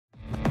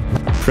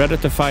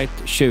Predator Fight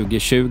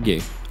 2020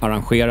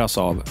 arrangeras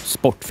av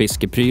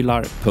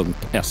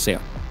sportfiskeprylar.se,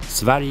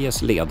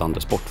 Sveriges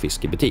ledande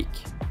sportfiskebutik.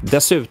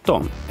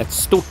 Dessutom ett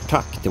stort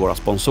tack till våra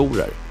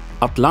sponsorer: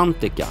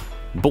 Atlantica,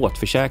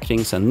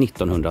 båtförsäkring sedan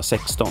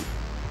 1916.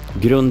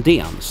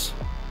 Grundens,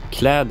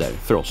 kläder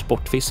för oss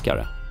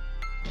sportfiskare.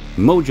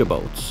 Mojo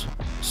Boats,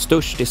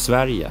 störst i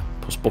Sverige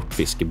på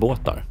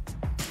sportfiskebåtar.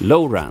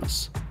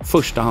 Lowrance,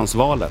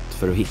 förstahandsvalet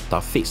för att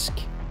hitta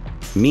fisk.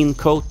 Min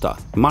Kota,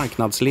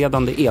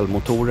 marknadsledande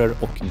elmotorer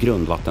och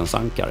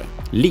grundvattensankare.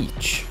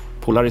 Leech,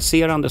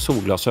 polariserande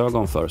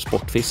solglasögon för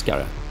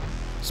sportfiskare.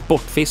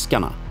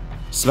 Sportfiskarna,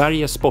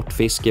 Sveriges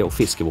sportfiske- och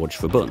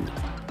fiskevårdsförbund.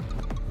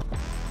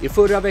 I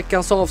förra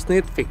veckans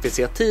avsnitt fick vi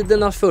se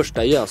tidernas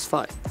första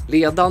gösfight.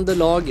 Ledande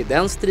lag i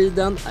den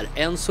striden är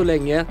än så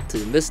länge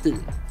Team Westin.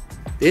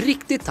 Det är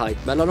riktigt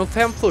tajt mellan de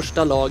 5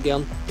 första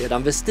lagen,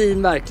 medan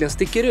Westin verkligen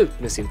sticker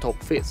ut med sin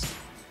toppfisk.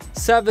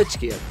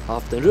 Savage Gear har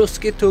haft en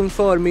ruskigt tung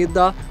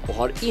förmiddag och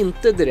har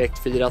inte direkt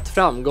firat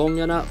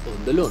framgångarna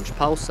under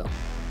lunchpausen.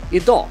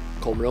 Idag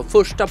kommer de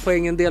första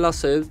poängen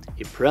delas ut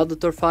i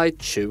Predator Fight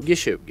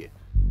 2020.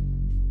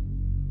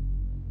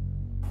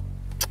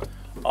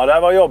 Ja, det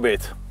här var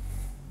jobbigt.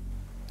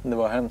 Det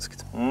var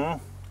hemskt.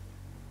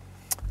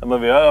 Ja,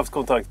 men vi har haft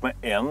kontakt med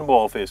en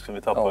bra fisk som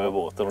vi tappade i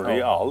båten och det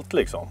är allt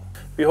liksom.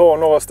 Vi har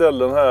några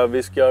ställen här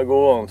vi ska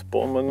gå runt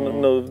på, men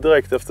nu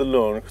direkt efter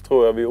lunch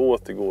tror jag vi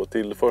återgår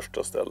till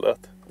första stället.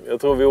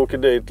 Jag tror vi åker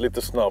dit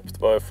lite snabbt,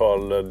 i varje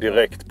fall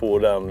direkt på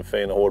den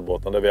fina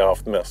hårdbåten där vi har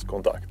haft mest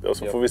kontakt. Och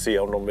så får vi se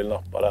om de vill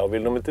nappa där.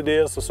 Vill de inte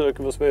det så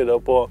söker vi oss vidare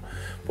på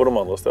de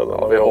andra ställena.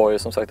 Ja, vi har ju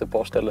som sagt ett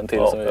par ställen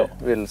till som vi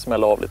vill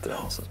smälla av lite.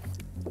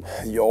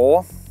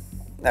 Ja,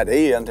 nej, det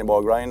är egentligen bara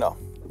att grinda.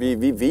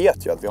 Vi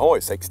vet ju att vi har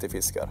ju 60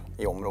 fiskar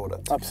i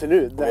området.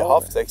 Absolut. Vi har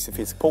haft 60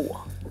 fisk på.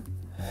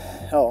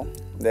 Ja.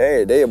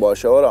 Det är bara att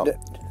köra.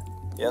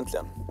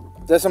 Egentligen.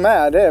 Det som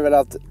det är väl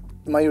att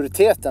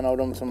majoriteten av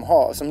de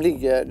som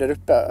ligger där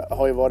uppe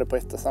har ju varit på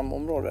ett och samma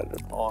område där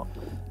uppe. Ja.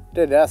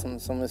 Det är det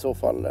som i så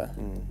fall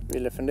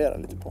ville fundera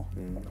lite på.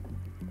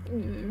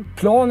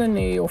 Planen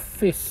är att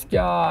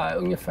fiska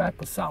ungefär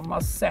på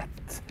samma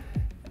sätt.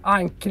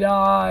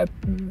 Ankra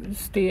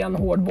sten,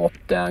 hård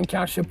botten,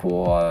 kanske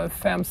på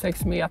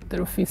 5-6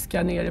 meter och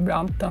fiska ner i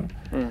branten.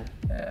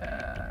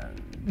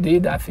 Det är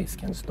där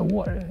fisken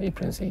står i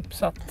princip.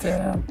 Så att,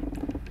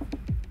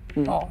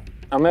 ja.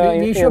 Ja, men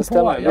vi kör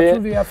på. Jag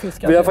tror vi har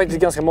fiskat. Vi har faktiskt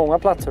ganska många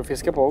platser att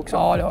fiska på också.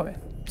 Ja, det har vi.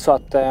 Så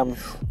att jag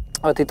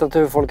har tittat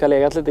hur folk har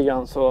legat lite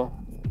grann så...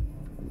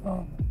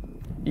 Ja.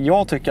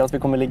 Jag tycker att vi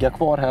kommer ligga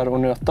kvar här och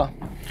nöta.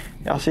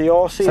 Alltså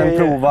jag ser Sen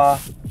prova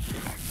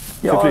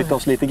förflytta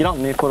oss lite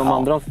grann på de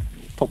andra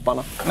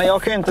topparna. Men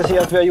jag kan inte se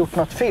att vi har gjort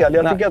något fel.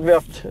 Jag tycker att vi har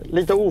haft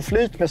lite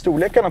oflyt med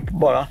storlekarna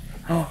bara.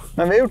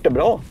 Men vi har gjort det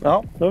bra.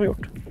 Ja, det har vi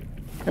gjort.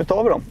 Nu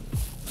tar vi dem.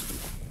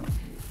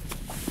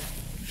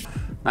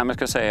 Nej, men jag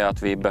ska säga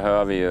att vi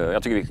behöver ju...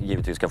 Jag tycker vi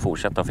givetvis ska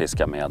fortsätta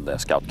fiska med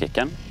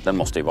scoutkicken. Den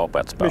måste ju vara på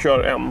ett spö. Vi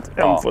kör en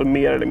för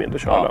mer eller mindre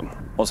köra den.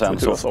 Och sen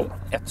så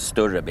ett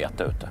större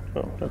bete ute.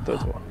 Ja, ett eller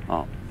två.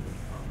 Ja.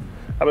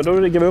 Ja, men då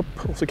ligger vi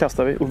upp och så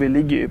kastar vi. Och vi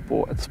ligger ju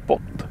på ett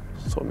spot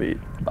som vi...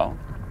 Ja,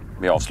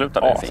 vi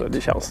avslutar det fint. Så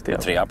det känns 3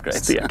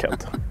 upgrades.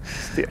 Stekhet.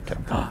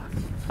 Ja,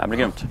 det blir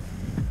grymt.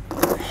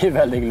 Jag är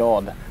väldigt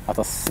glad att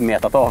ha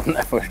smetat av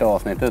det första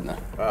avsnittet nu.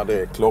 Ja,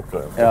 det är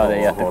klockrent. Ja, det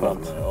är jätteskönt. Ha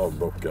den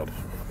avbockad.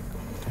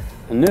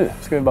 Nu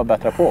ska vi bara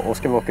bättra på och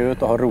ska vi åka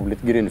ut och ha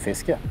roligt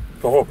grynfiske.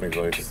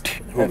 Förhoppningsvis.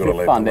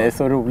 Fan, det är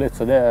så roligt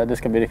så det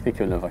ska bli riktigt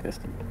kul nu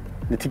faktiskt.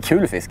 Lite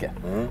kul fiske.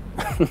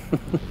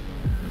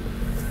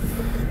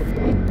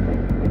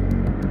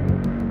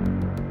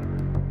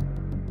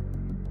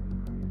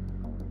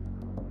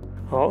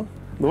 Ja,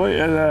 då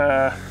är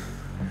det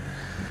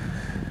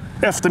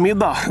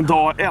eftermiddag,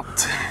 dag 1.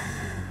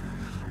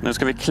 Nu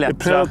ska vi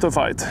klättra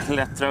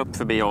upp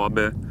förbi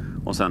Abu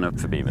och sen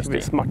upp förbi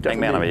Westin. Jag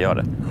menar vi gör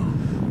det.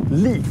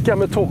 Lika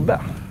med Tobbe.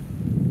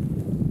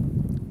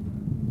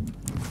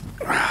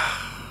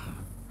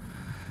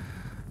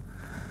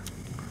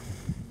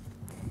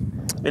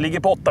 Vi ligger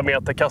på 8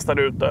 meter, kastar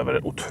ut över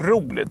en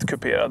otroligt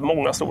kuperad,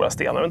 många stora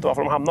stenar. Jag vet inte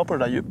varför de hamnar på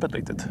det där djupet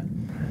riktigt.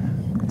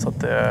 Så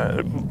att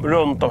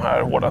runt de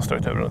här hårda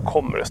strukturerna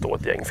kommer det stå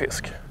ett gäng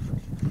fisk.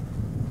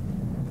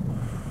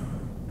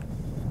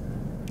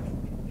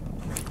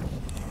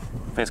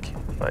 Fisk?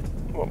 Nej,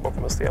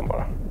 bakom en sten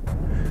bara.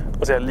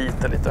 Och så är jag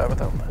lite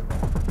övertänd.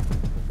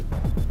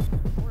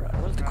 Det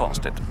var lite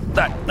konstigt.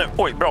 Där, nu,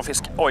 oj, bra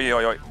fisk. Oj.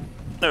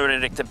 Nu är det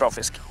riktigt bra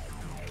fisk.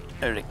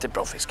 Nu är det riktigt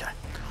bra fisk här.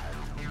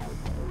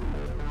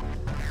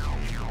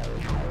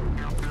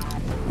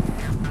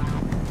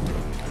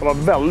 Det var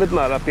väldigt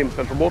nära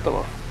pimpeln på båten, va?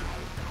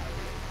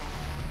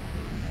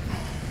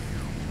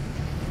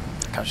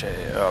 Kanske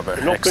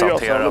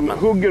överexalterad. De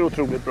hugger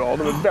otroligt bra.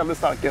 De är väldigt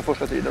starka i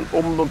första tiden.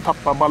 Om de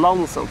tappar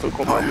balansen så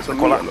kommer de liksom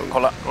kolla.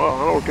 Ja,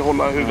 han orkar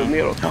hålla huvudet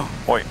neråt. Ja.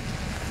 Oj,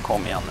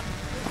 kom igen nu.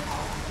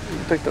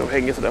 Jag tyckte de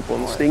hänger sådär på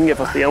en stinger,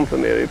 fast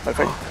egentligen är det ju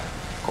perfekt.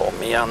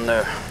 Kom igen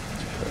nu.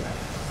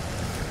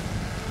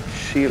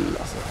 Chill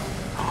alltså.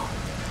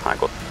 Han har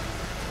gått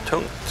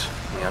tungt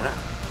nere.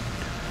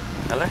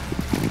 Eller?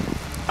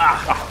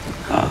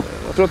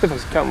 Jag tror att det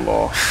faktiskt kan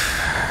vara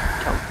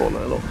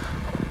kantbollar ändå.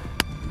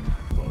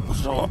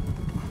 Så.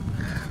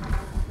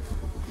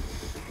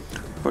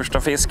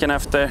 Första fisken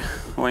efter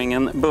och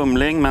ingen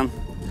bumling, men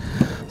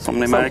som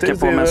ni märker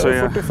på mig så är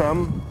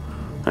 45.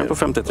 Jag är på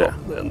 53. Ja,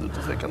 det är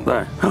ändå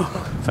där.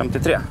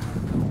 53.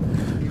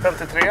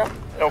 53.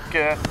 Och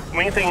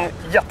om ingenting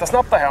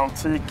jättesnabbt har hänt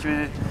så gick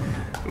vi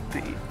upp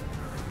till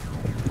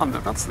andra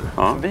plats nu.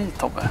 Ja. Vi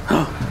Tobbe.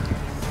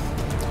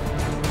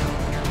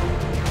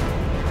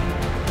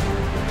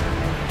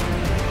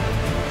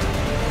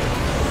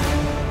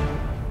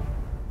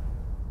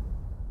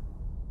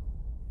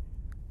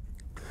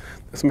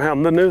 Det som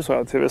händer nu så är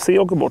att TVC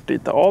åker bort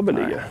dit där AB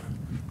ligger.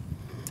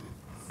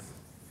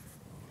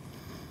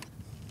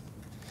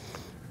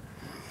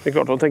 Det är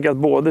klart, de tänker att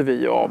både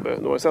vi och AB,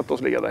 de har ju sett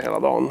oss ligga där hela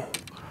dagen.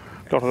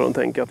 Klart att de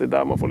tänker att det är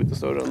där man får lite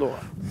större ändå.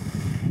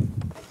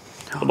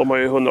 Och de har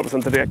ju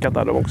 100% rekat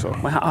där de också.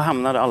 Men här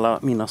hamnade alla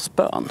mina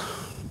spön.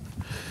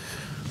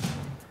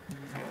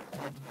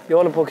 Jag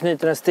håller på att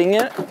knyta en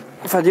stinger.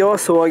 För att jag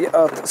såg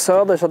att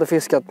Söders hade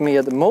fiskat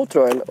med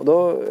motor oil. Och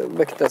då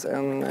väcktes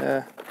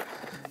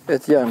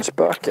ett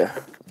järnspöke.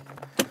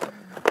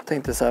 Jag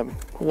tänkte så här,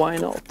 why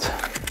not?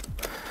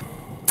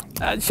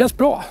 Det känns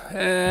bra.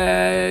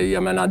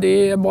 Jag menar,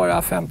 det är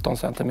bara 15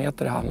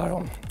 centimeter det handlar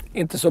om.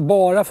 Inte så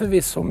bara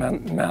förvisso,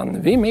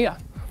 men vi är med.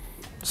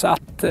 Så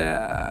att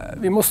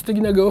vi måste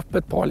gnugga upp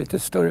ett par lite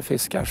större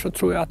fiskar, så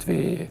tror jag att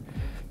vi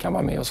kan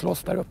vara med och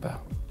slåss där uppe.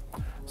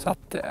 Så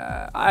att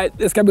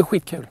det ska bli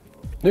skitkul.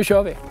 Nu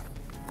kör vi!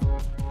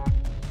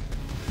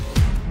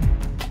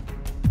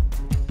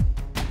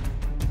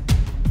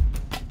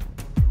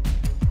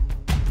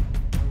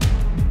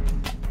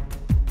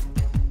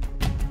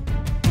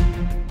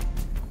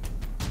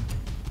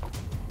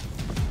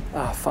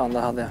 Fan, det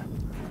hade jag.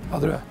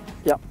 Hade du?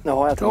 Ja, nu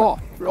har jag till.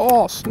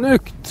 Bra,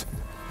 snyggt!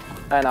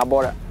 Nej, en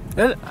abborre.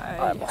 Nej,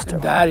 det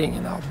där är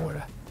ingen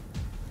abborre.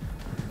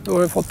 Då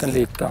har du fått en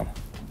liten.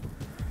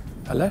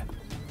 Eller?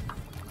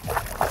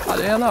 Ja,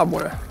 det är en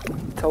abborre.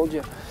 Told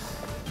you.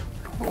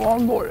 Och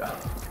en borre.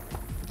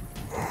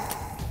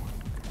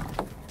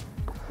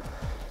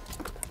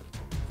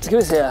 Ska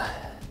vi se.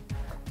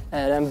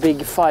 Är det en Big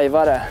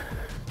Five-are?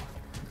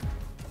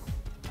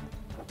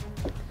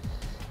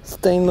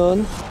 Stäng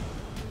mun.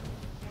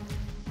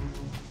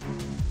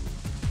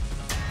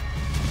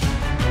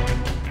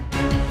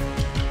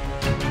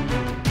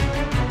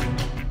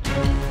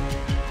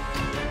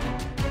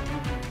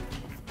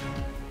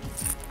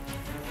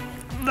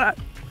 Där.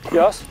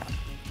 Görs?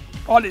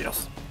 Ja, det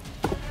görs.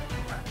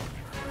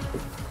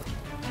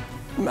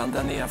 Men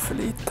den är för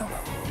liten.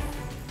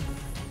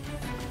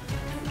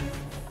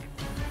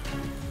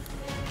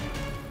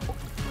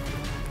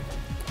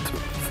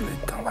 För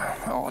liten,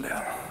 ja det är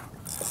den.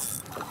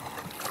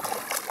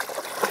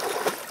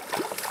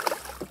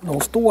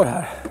 De står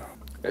här.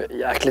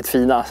 Jäkligt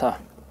fina alltså.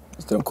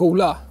 Visst är de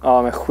coola?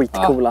 Ja, men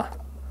skitcoola.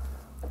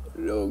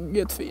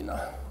 Ruggigt fina.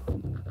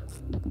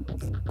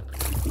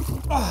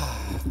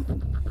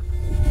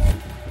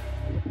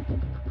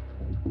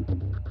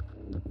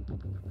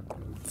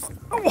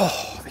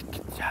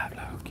 Vilket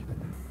jävla hugg.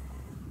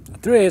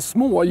 Jag tror det är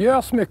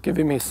smågös mycket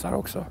vi missar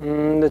också.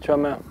 Det tror jag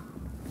med.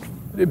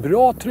 Det är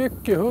bra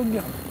tryck i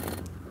huggen.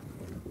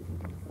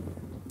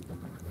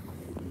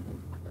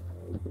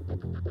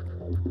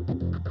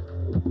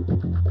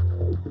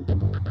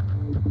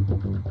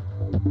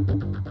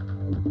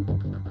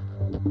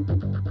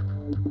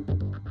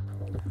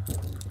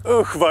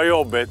 Usch vad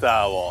jobbigt det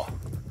här var.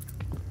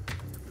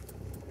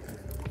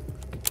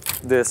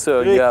 Det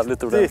sög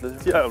jävligt ordentligt.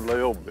 Riktigt jävla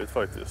jobbigt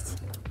faktiskt.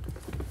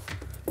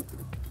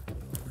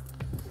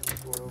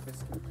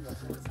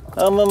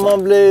 Ja, men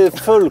man blir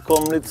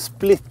fullkomligt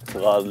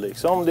splittrad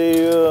liksom. Det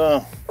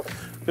är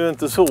ju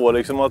inte så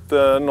liksom att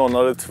någon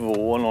hade 2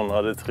 och någon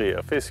hade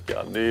 3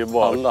 fiskar. Det är ju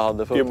bara, alla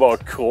hade fullt. Det är bara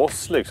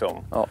cross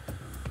liksom. Ja.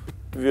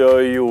 Vi har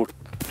gjort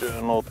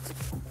något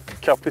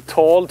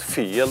kapitalt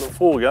fel.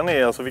 Frågan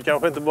är alltså, vi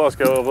kanske inte bara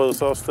ska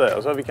rusa oss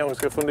där, så vi kanske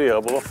ska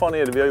fundera på vad fan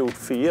är det vi har gjort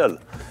fel.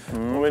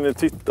 Om vi nu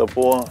tittar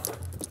på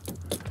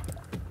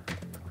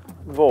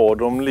var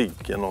de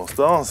ligger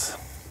någonstans.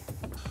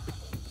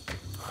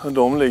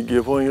 De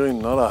ligger på en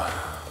grynna där.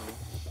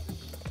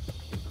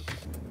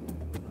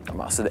 Ja,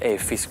 men alltså det är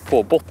fisk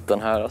på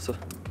botten här alltså.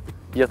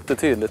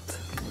 Jättetydligt.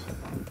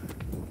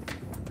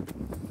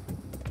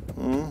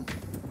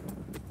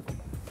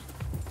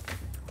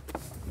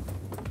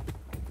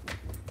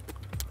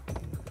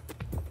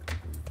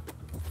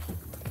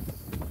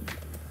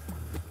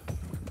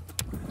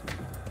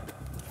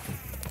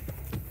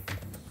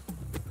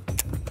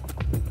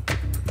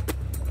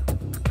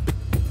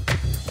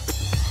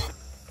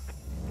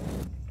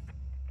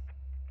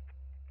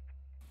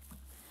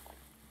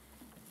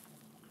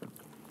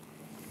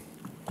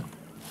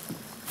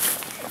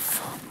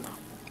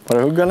 Var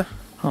det hugg eller?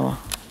 Ja,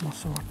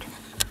 måste ha varit.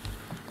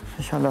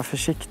 Jag kallar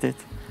försiktigt.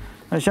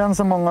 Det känns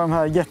som många av de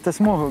här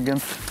jättesmå huggen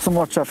som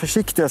varit så här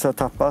försiktiga så jag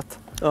tappat.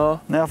 Ja.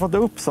 När jag har fått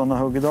upp sådana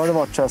hugg då har det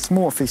varit så här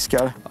små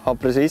fiskar. Ja,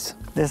 precis.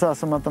 Det är så här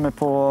som att de är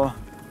på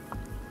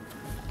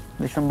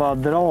liksom bara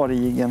drar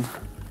i igen.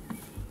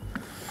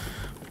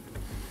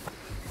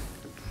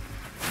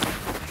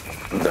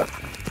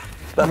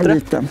 Bättre?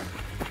 Liten.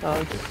 Ja.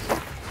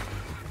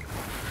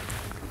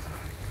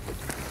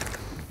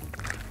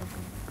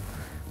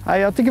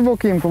 Nej, jag tycker vi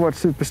åker in på vårt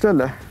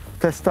superställe.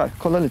 Testar,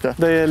 kolla lite.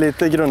 Det är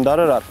lite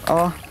grundare där.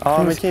 Ja,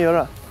 ja vi kan göra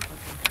det.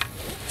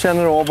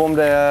 Känner av om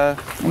det är...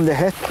 Om det är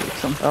hett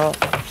liksom. Ja.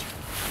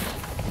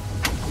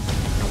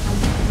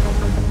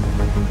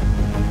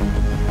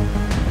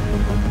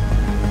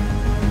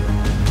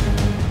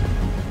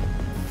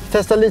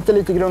 Testa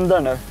lite grundare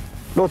nu.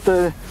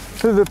 Låter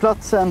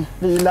huvudplatsen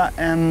vila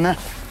en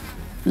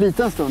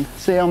liten stund.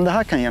 Se om det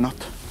här kan ge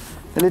något.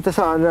 Det är lite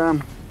så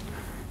här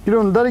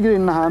grundare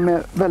grynna här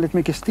med väldigt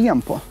mycket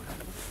sten på.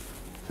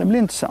 Det blir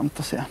intressant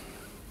att se.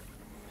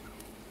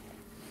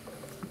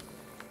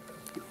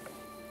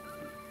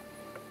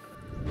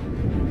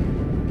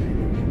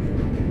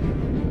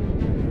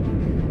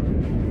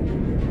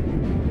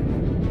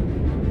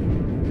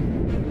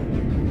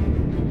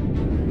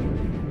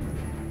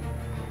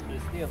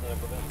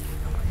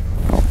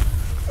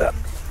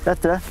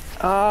 Bättre?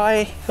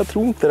 Nej, jag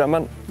tror inte det,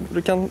 men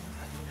du kan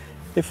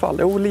ifall,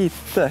 jo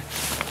lite,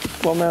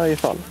 var med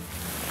ifall.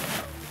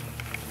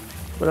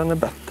 Och den är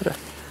bättre,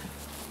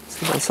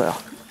 ska jag säga.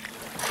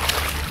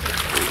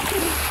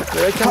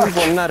 Det kan ju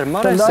vara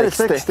närmare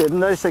 60. Den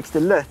där är 60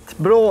 lätt.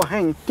 Bra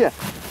Henke.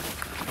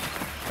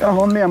 Jag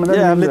har med mig den.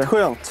 Jävligt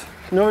skönt.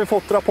 Nu har vi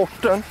fått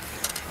rapporten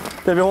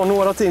där vi har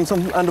några team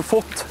som ändå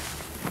fått.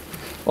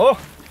 Åh!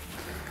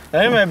 Det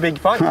är med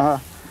Big Pang. Ja,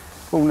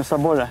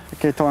 bonusabborre. Jag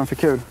kan ju ta en för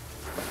kul.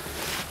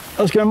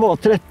 Då ska den vara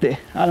 30.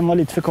 Ja, den var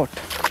lite för kort.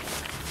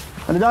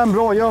 Men det där är en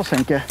bra gös,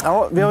 Henke.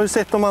 Ja, vi har ju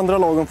sett de andra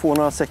lagen få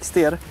några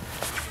 60.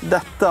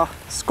 Detta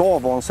ska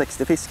vara en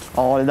 60-fisk.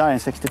 Ja, det där är en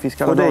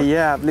 60-fisk. Och det är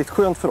jävligt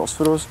skönt för oss,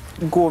 för då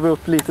går vi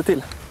upp lite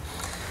till.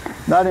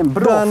 Det här är en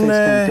bra fisk,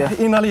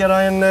 Henke.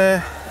 Inhalera en...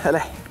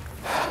 Eller,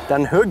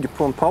 den högg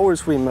på en power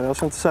swimmer. Jag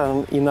ska inte säga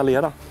den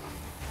inhalera.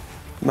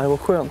 Men det var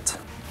skönt.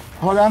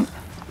 Har den.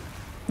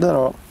 Där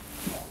då.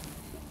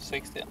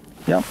 60.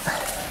 Ja.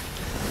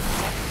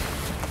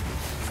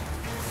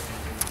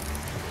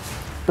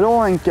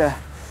 Bra, Henke.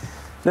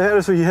 Det här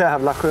är så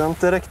jävla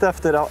skönt. Direkt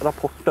efter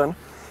rapporten,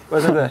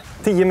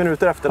 10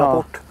 minuter efter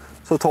rapport,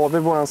 så tar vi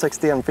våran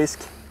 61-fisk.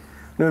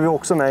 Nu är vi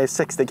också med i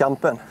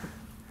 60-kampen.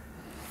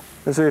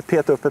 Nu ska vi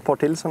peta upp ett par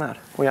till sådana här,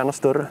 och gärna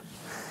större.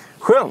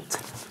 Skönt!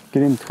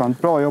 Grymt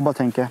skönt. Bra jobbat,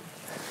 Henke.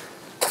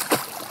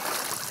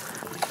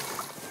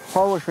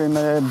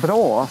 Powerswimmer är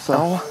bra alltså.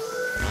 Ja.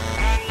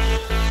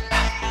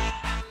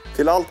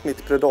 Till allt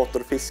mitt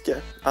predatorfiske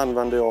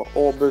använder jag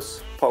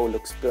Abus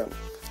Powerlux-spön.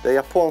 Det är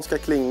japanska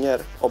klingor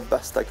av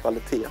bästa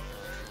kvalitet.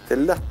 Det är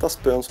lätta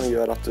spön som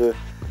gör att du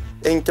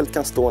enkelt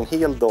kan stå en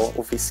hel dag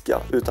och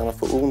fiska utan att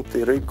få ont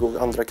i rygg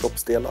och andra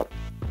kroppsdelar.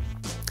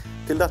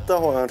 Till detta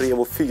har jag en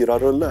Revo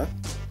 4-rulle.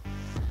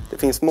 Det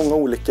finns många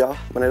olika,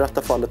 men i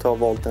detta fallet har jag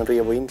valt en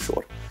Revo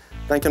Inshore.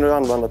 Den kan du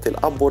använda till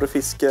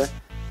abborrefiske,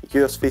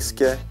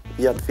 gösfiske,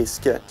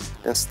 gäddfiske.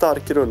 Det är en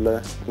stark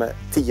rulle med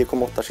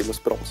 10,8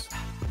 kilos brons.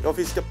 Jag har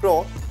fiskat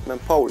bra med en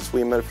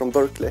powerswimmer från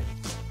Berkeley.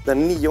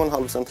 Den är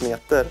 9,5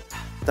 cm.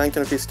 Den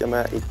kan du fiska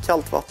med i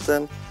kallt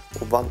vatten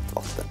och varmt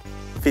vatten.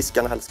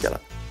 Fiskarna älskar den.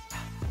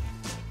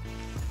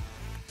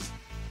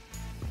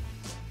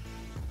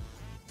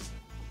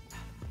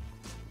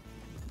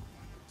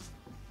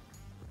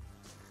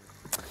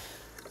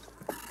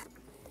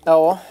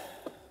 Ja,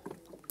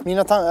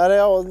 mina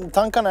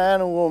tankarna är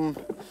nog om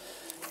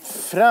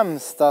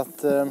främst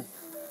att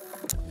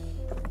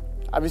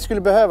vi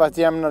skulle behöva ett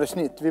jämnare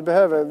snitt. Vi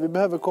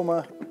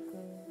behöver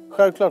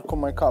självklart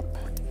komma ikapp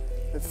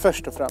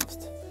först och främst.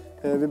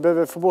 Vi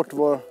behöver få bort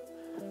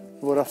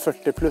våra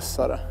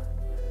 40-plussare.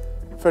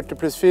 40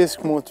 plus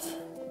fisk mot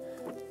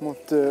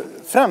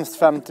främst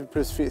 50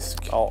 plus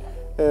fisk. Ja.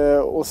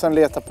 Och sen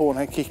leta på den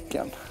här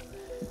kicken.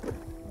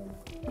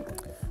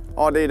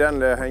 Ja, det är den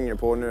det hänger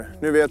på nu.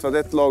 Nu vet vi att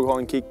ett lag har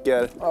en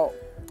kicker. Ja.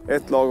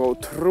 Ett lag har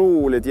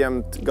otroligt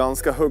jämnt,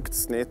 ganska högt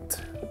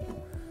snitt.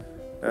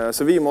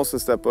 Så vi måste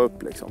steppa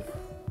upp liksom.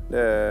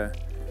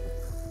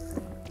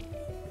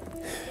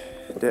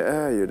 Det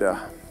är ju det.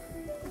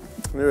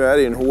 Nu är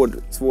det en hård,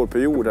 svår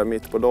period här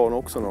mitt på dagen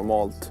också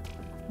normalt.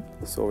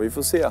 Så vi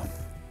får se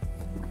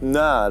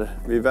när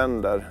vi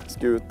vänder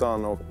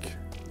skutan och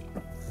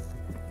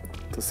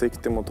tar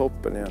sikte mot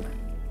toppen igen.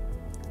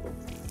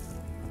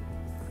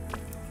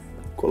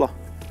 Kolla.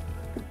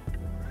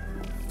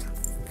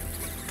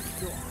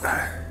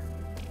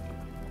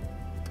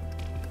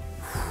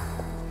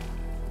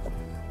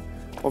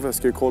 Varför jag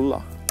skulle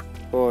kolla.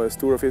 Det var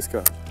stora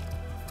fiskar.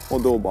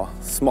 Och då bara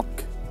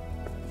smack.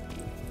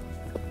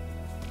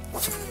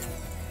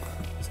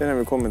 Sen när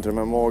vi kommer till de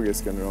här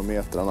magiska några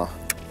metrarna.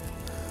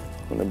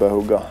 Och ni börjar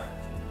hugga.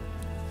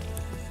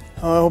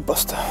 Ja, jag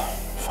hoppas det.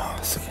 Fan,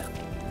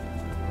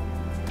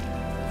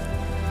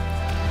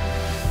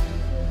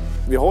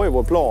 vi har ju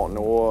vår plan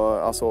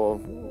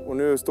och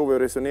nu står vi och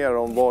resonerar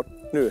om vart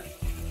nu.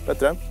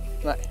 Bättre?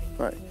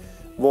 Nej.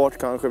 Vart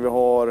kanske vi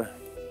har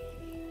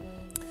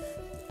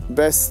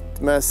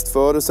mest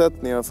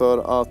förutsättningar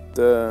för att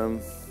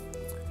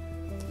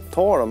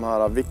ta de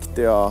här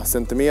viktiga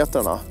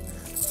centimeterna.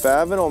 För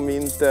även om vi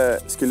inte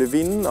skulle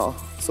vinna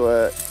så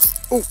är...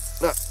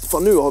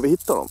 Fan, nu har vi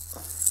hittat dem.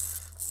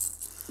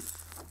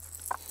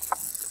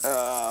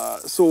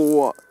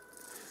 Så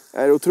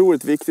är det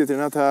otroligt viktigt i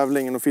den här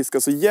tävlingen att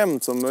fiska så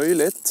jämnt som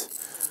möjligt.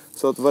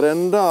 Så att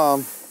varenda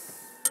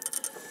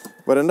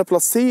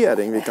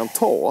placering vi kan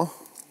ta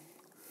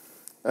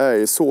är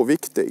ju så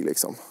viktig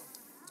liksom.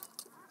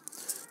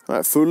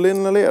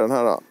 Fullinhalera den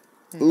här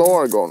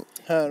largon.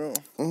 Här då.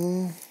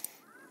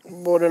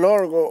 Både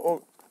largo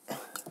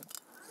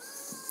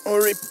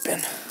och rippen.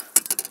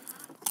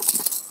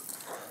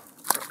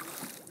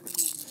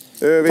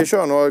 Vi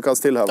kör några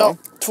kast till här, va? Ja,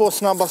 2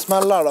 snabba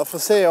smällar då. Får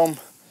se om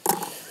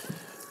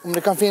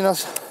det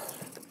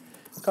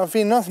kan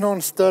finnas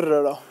någon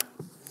större då.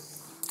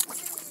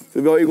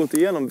 För vi har ju gått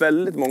igenom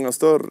väldigt många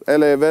större,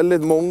 eller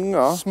väldigt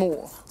många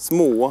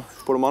små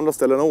på de andra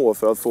ställena år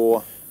för att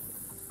få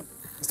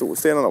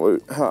storstenarna var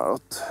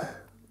häråt.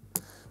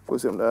 Får vi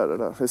se om det är det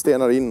där. Det är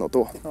stenar inåt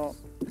då. Ja.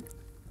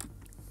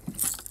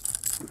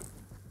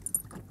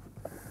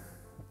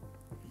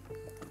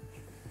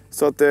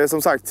 Så att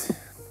som sagt,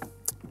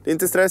 det är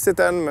inte stressigt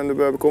än, men det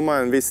behöver komma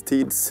en viss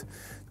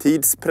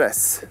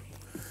tidspress.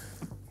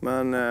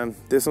 Men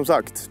det är som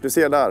sagt, du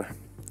ser där.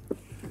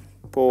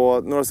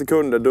 På några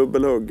sekunder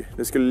dubbelhugg.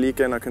 Det skulle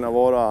lika gärna kunna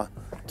vara...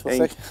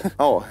 260.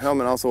 Ja,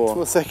 men alltså...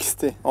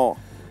 260. Ja.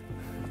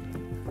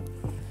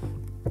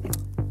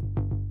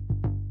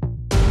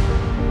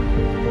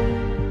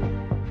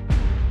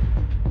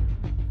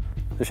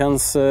 Det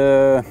känns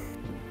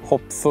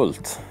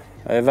hoppfullt.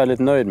 Jag är väldigt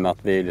nöjd med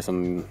att vi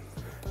liksom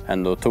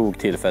ändå tog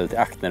tillfället i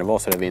akt när det var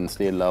så där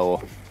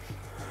vindstilla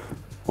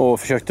och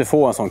försökte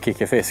få en sån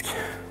kickerfisk.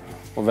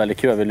 Och väldigt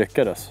kul att vi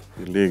lyckades.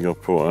 Vi ligger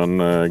på en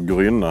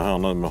grynna här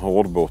nu med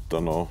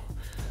hårdbotten och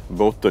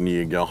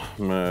bottenjiggar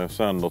med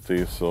Zander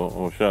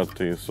och Shad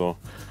och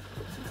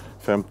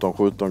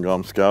 15-17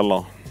 gram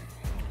skallar.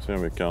 Se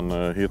om vi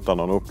kan hitta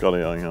någon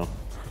uppgradering här.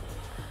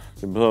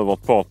 Vi behöver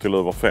ett par till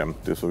över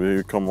 50 så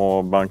vi kommer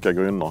att banka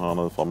grynnor här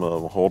nu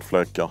framöver,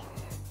 hårdfläckar.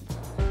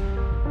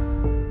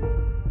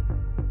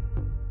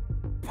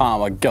 Fan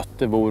vad gött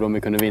det vore om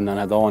vi kunde vinna den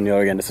här dagen,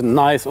 Jörgen. Det är så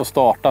nice att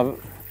starta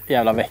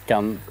jävla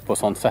veckan på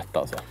sånt sätt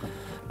alltså.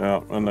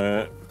 Ja, men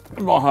det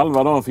var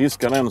halva dagen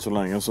fiskan än så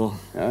länge så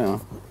ja.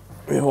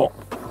 Vi har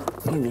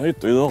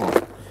lite att göra.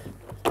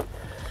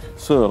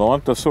 Söder är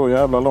inte så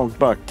jävla långt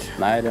back.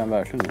 Nej, det är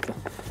verkligen inte.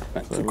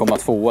 Men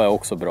 7,2 är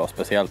också bra,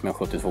 speciellt med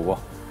 72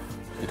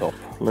 i topp.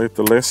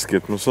 Lite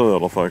läskigt med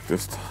Söder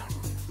faktiskt.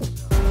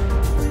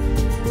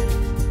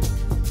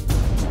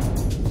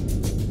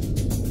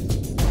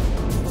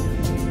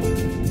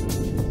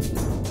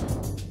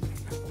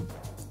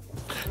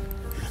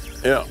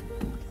 Ja.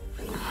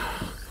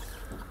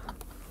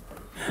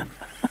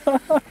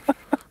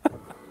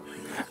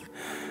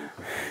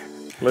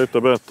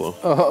 Lite bättre.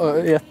 Ja,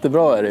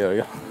 jättebra är det,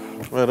 Jörgen.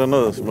 Vad är det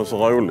nu som är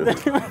så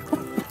roligt?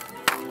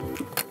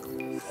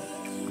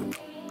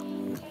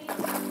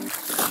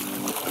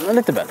 Men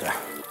lite bättre.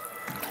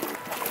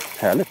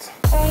 Härligt.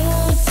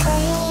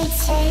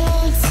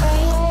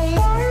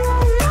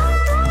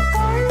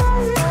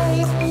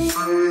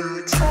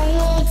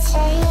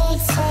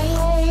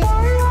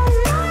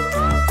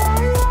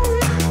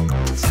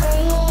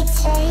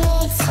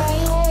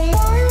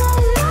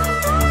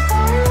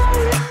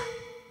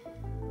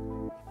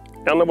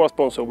 En av våra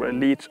sponsorer,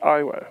 Leach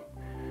Eyewear,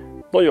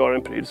 de gör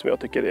en pryl som jag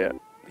tycker är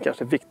det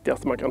kanske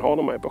viktigaste man kan ha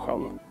när man är på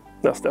sjön.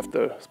 Näst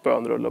efter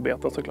spönrull och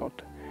beten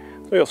såklart.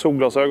 De gör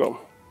solglasögon.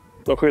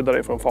 De skyddar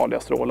dig från farliga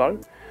strålar.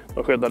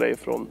 De skyddar dig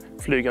från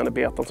flygande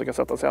beten som kan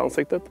sätta sig i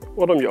ansiktet.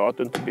 Och de gör att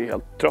du inte blir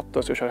helt trött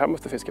när du kör hem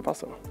efter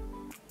fiskepassen.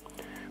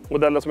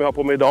 Modellen som vi har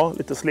på mig idag,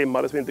 lite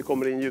slimmade som inte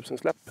kommer in i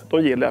ljusinsläpp,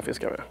 de gillar jag att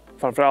fiska med.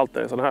 Framförallt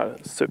när det är sån här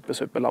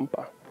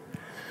superlampa.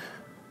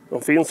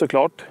 De finns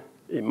såklart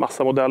i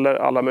massa modeller,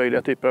 alla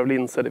möjliga typer av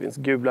linser. Det finns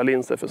gula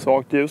linser för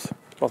svagt ljus,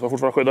 fast man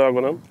fortfarande skyddar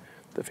ögonen.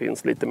 Det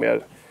finns lite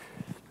mer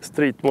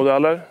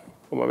streetmodeller,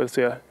 om man vill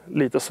se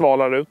lite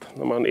svalare ut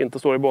när man inte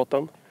står i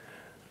båten.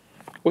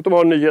 Och de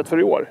har en nyhet för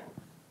i år,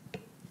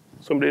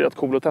 som blir rätt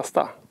cool att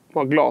testa. De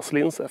har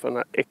glaslinser för den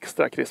här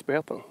extra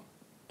krispigheten.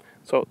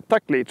 Så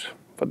tack Leach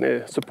för att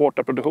ni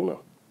supportar produktionen.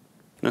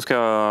 Nu ska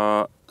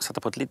jag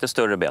sätta på ett lite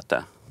större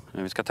bete.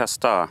 Vi ska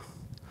testa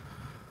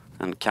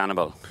en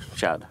Cannibal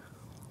Shad.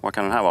 Vad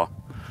kan den här vara?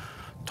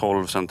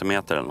 12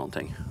 centimeter eller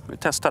någonting. Vi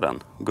testar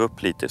den. Gå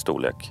upp lite i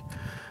storlek.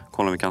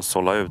 Kolla om vi kan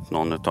sålla ut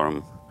någon av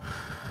de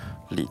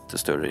lite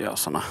större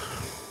gösarna.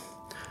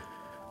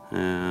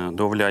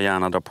 Då vill jag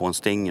gärna dra på en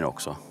stinger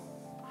också.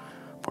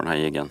 På den här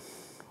jiggen.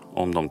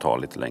 Om de tar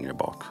lite längre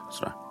bak.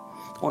 Sådär.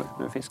 Oj,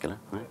 nu är det fisk eller?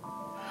 Nej.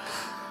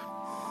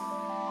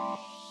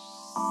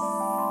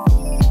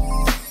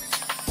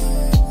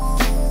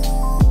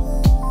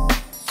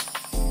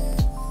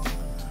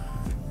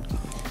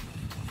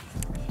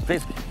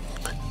 Fisk?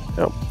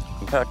 Ja.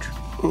 En perch?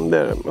 Det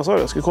är det. Jag sa det,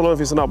 jag ska kolla om det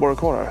finns en abborre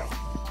kvar här.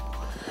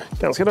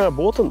 Ganska nära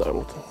båten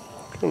däremot.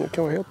 Det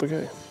kan vara helt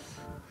okej.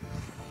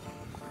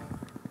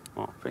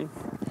 Ja, fin.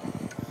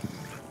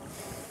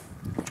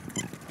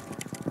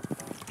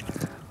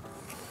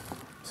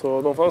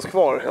 Så de fanns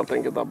kvar helt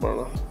enkelt,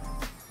 abborrarna.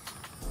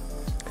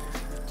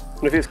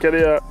 Nu fiskade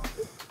jag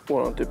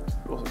våran typ,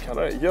 vad som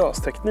kallar det,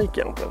 gösteknik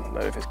egentligen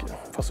när vi fiskar.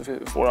 Fast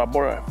vi får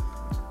abborrar.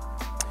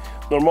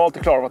 Normalt i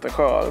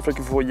klarvattensjöar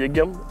försöker vi få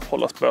jiggen,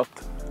 hålla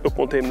spöet upp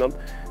mot himlen,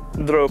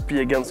 dra upp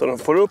jiggen så den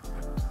får upp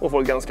och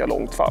får ett ganska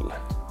långt fall.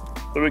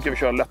 Då brukar vi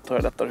köra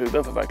lättare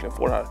huden för att verkligen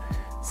få det här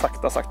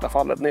sakta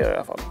fallet ner i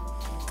alla fall.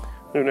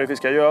 Nu när vi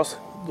fiskar gös,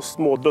 då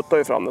småduttar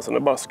vi fram den så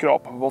den bara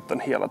skrapar på botten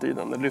hela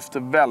tiden. Den lyfter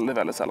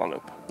väldigt sällan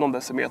upp, någon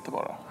decimeter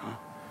bara.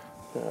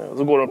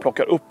 Så går den och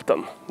plockar upp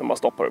den när man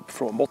stoppar upp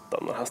från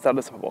botten. Den här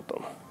ställer sig på botten.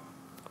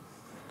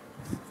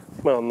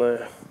 Men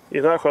i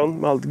den här sjön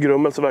med allt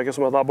grummel så verkar det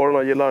som att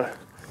abborrarna gillar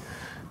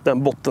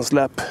den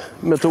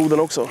bottensläpmetoden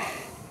också.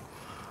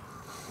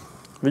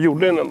 Vi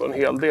gjorde ändå en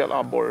hel del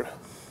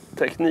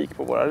abborrteknik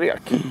på våra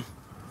rek.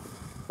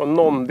 Och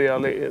någon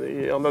del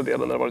i andra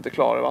delen när det var lite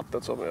klar i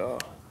vattnet som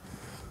jag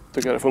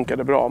tycker det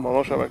funkade bra. Men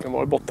annars har det verkligen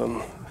varit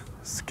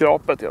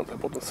bottenskrapet egentligen,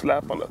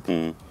 bottensläpandet.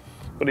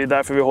 Och det är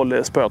därför vi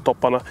håller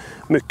spötopparna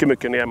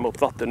mycket ner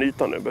mot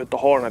vattenytan nu. Vi behöver inte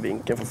ha den här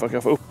vinkeln för att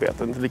försöka få upp betet,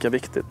 det är inte lika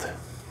viktigt.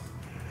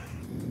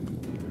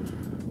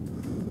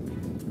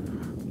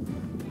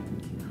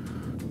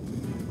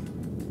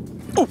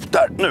 Oh,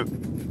 där, nu!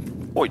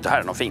 Oj, det här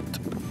är något fint.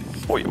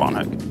 Oj, vad han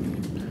hög.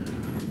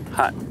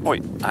 Här,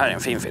 oj, här är en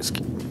fin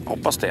fisk.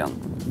 Hoppas det är en.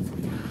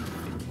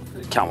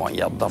 Det kan vara en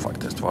gädda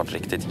faktiskt. Det var ett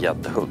riktigt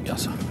gäddhugg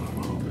alltså.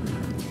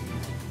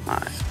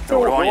 Nej, det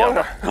var en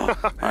gädda.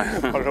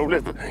 Vad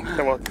roligt. Det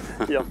kan vara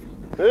ja.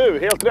 Nu,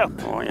 helt rätt.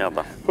 Det var en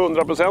gädda.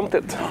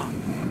 100%igt.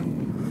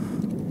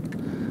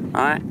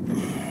 Nej.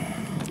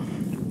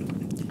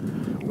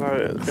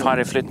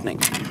 Färgflyttning.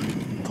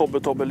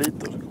 Tobbe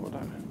liter.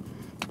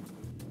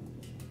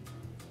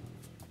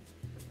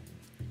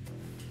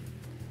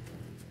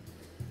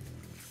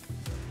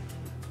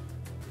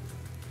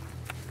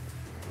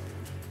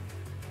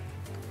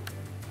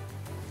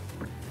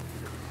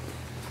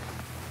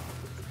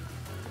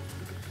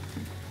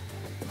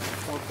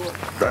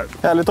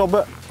 Härligt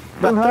Tobbe.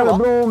 Den här är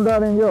bra om det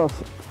är en gös.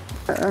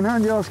 En här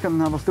gös kan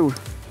den här vara stor.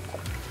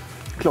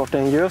 Klart det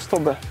är en gös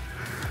Tobbe.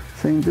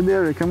 Säg inte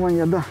det kan vara en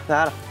gädda.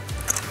 Där.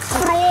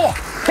 Bra!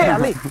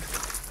 Härligt!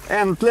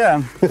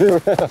 Äntligen!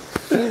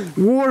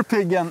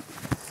 Warpiggen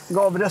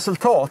gav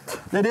resultat.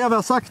 Det är det vi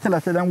har sagt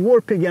hela tiden.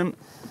 Warpiggen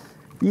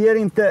ger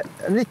inte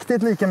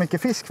riktigt lika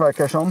mycket fisk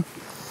verkar som.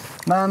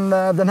 Men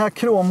den här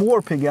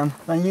krom-warpiggen,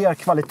 den ger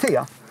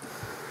kvalitet.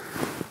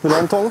 Vill du ha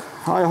en tång?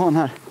 Ja, jag har den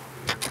här.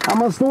 Ja,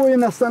 man står ju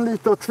nästan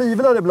lite och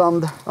tvivlar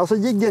ibland. Alltså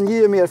jiggen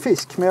ger ju mer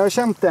fisk. Men jag har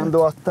känt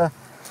ändå att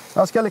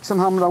jag ska liksom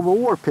hamna på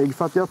warpig.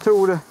 För att jag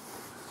tror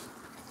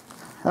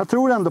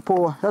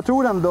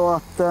ändå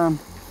att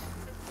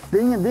det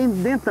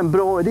är inte en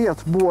bra idé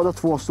att båda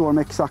två står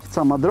med exakt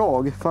samma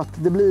drag. För att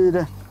det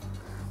är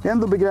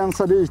ändå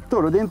begränsade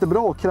ytor. Och det är inte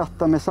bra att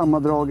kratta med samma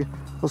drag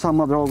och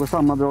samma drag och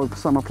samma drag på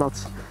samma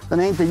plats. Den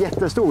är inte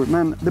jättestor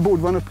men det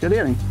borde vara en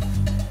uppgradering.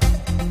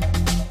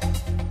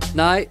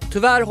 Nej,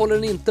 tyvärr håller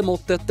den inte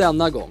måttet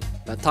denna gång.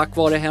 Men tack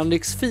vare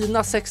Henriks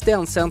fina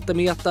 61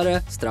 cm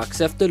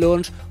strax efter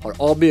lunch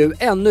har ABU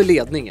ännu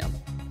ledningen.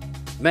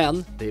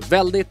 Men det är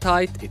väldigt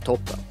tajt i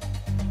toppen.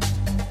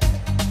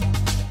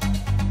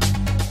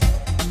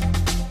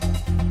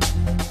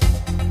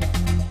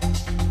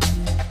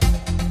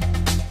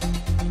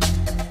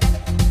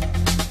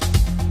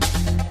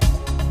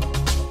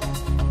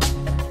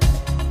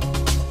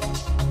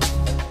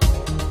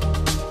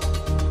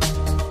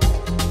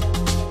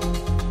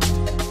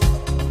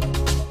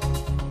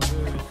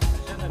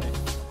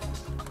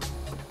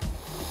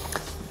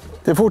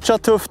 Det är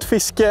fortsatt tufft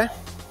fiske.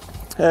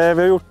 Vi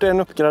har gjort en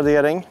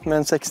uppgradering med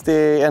en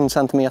 61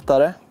 cm.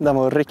 Den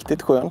var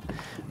riktigt skön.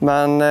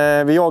 Men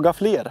vi jagar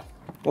fler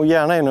och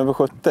gärna en över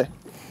 70.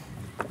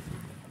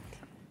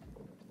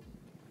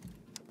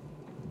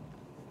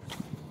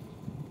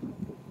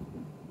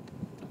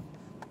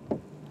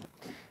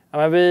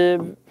 Ja, men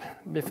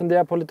vi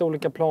funderar på lite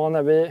olika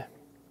planer. Vi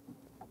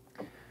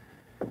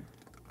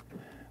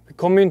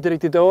kommer ju inte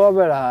riktigt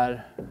över det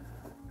här.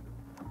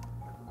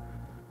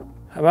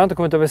 Vi har inte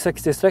kommit över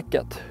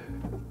 60-strecket.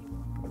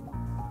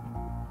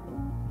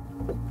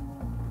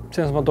 Det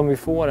känns som att de vi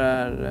får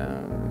är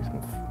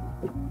liksom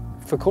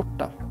för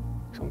korta.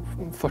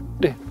 Liksom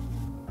 40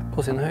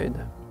 på sin höjd.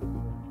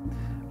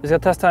 Vi ska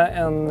testa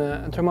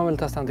jag tror man vill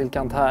testa en till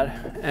kant här.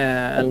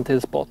 En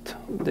till spot.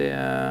 Det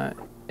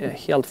är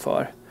helt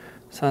för.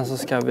 Sen så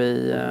ska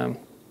vi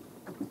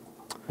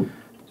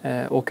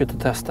åka ut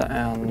och testa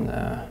en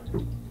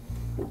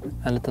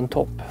liten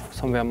topp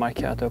som vi har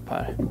markerat upp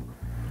här.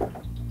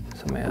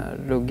 Som är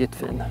ruggigt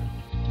fin.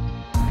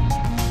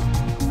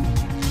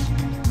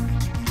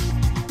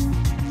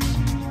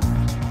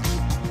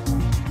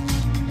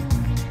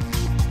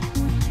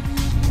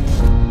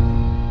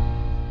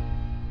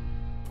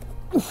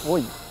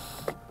 Oj!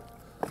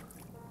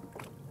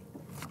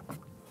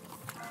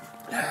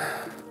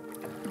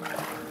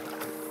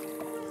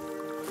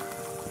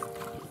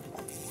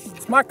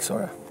 Smack sa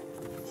du?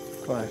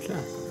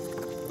 Verkligen.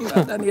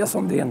 Men den är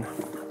som din.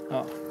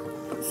 Ja.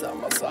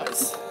 Samma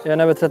size. Ja,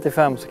 när vi är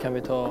 35 så kan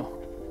vi ta...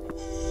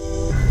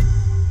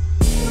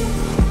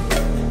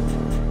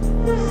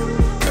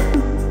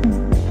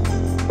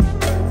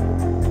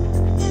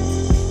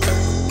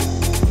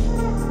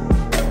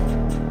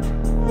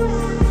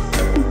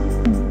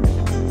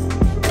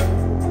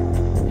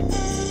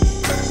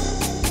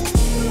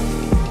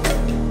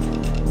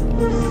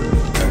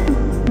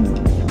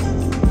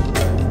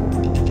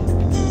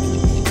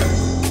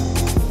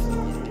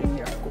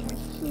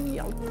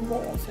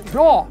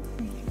 Bra!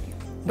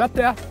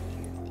 Bättre?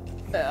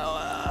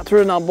 Jag tror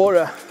det är en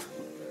abborre.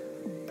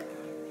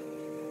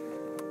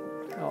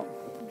 Ja.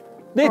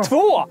 Det är 2!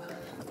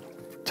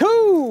 2!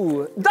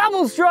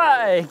 Double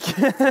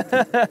strike!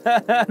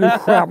 Du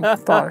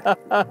skämtar.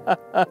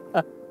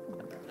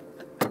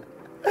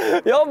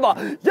 Jag bara,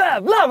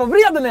 jävlar vad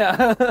bred den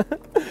är!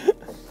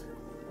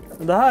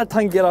 Det här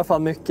tangerar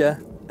fan mycket.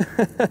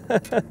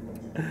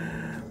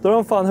 Då är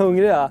de fan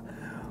hungriga.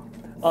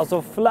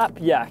 Alltså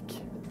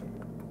flapjack.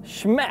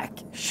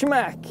 Smack,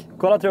 smack.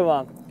 Kolla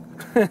trumman.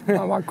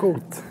 Ja, vad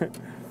coolt.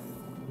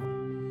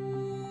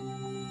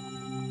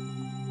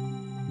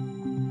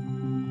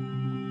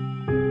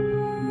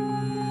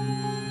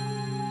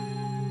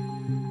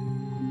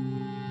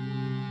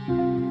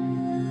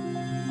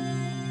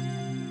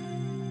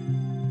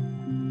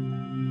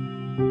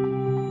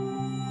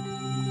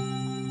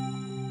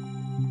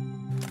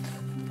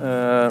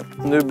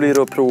 Nu blir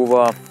det att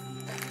prova.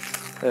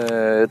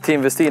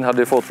 Team Westin hade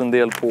ju fått en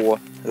del på,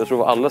 jag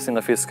tror alla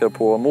sina fiskar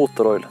på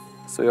motoroil.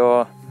 Så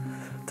jag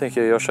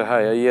tänker jag gör så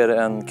här, jag ger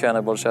en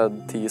Cannibal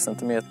Shad 10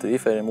 cm i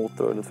färg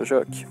motoroil ett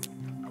försök.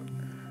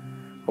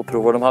 Och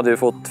provar, de hade ju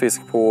fått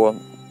fisk på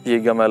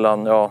jigga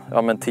mellan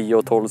men 10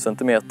 och 12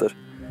 cm.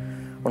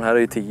 Och den här är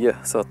ju 10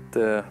 så att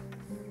jag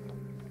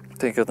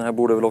tänker att den här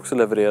borde väl också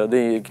leverera. Det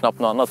är ju knappt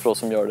något annat för oss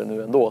som gör det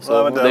nu ändå. Så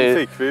nej, men den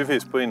fick vi ju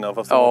fisk på innan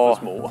fast den var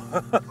för små.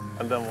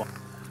 Den var...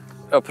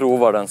 Jag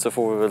provar den så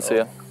får vi väl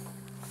se.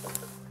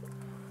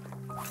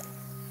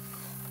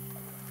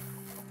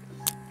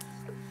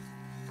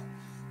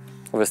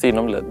 Och Westin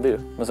de ledde ju.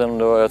 Men sen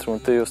då, jag tror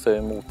inte just det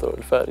är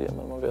motorfärgen,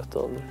 men man vet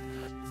aldrig.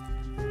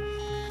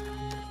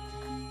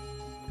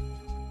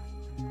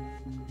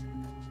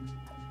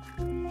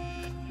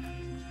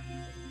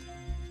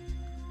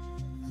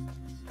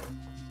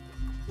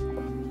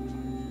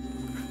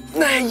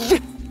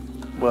 Nej!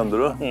 Brände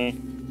du?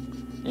 Mm.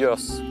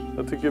 Gös.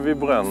 Jag tycker vi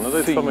bränner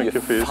lite för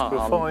mycket fisk.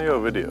 Vad fan gör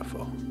vi det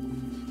för?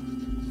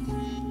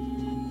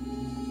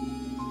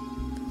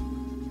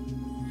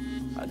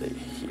 Ja, det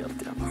är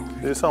helt jävla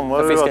sjukt. Det är samma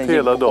det har varit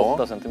hela dagen.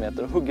 8 cm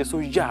och hugger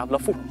så jävla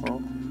fort. Ja.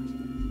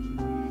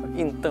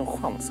 Inte en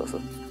chans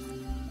alltså.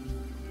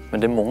 Men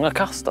det är många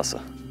kast alltså.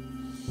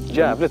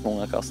 Jävligt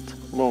många kast.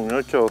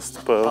 Många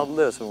kast per...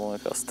 Alldeles för många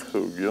kast.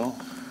 Hugg, ja.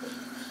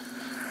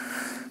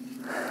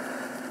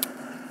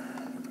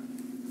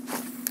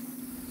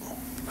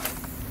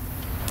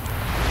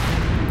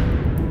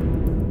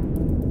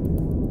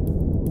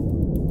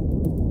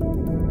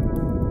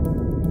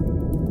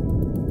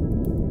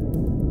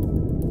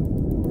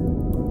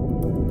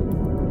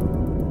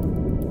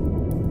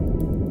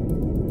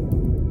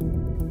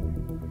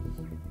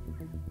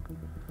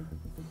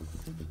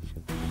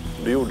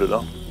 Det gjorde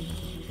den.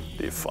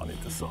 Det är fan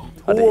inte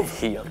sant. Ja, det är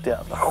helt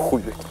jävla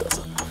sjukt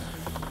alltså.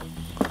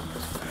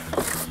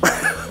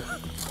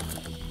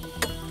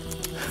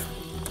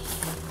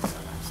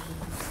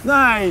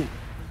 Nej!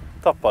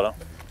 Tappade den.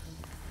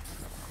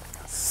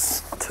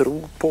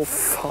 Tro på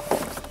fan.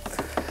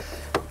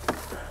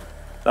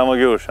 Den var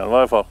godkänd i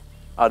varje fall.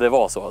 Ja, det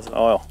var så alltså.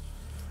 Ja.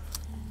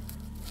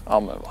 Ja,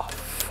 men vad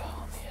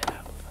fan i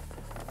helvete.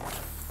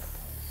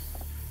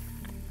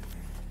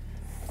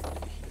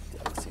 Helt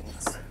jävla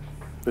sinnes.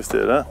 Visst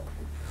är det?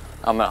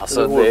 Ja, men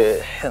alltså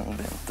det händer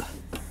inte.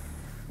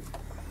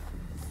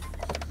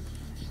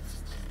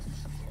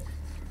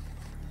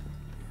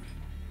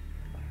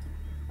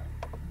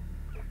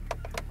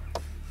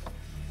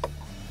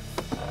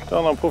 En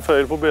annan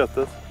profil på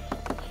betet.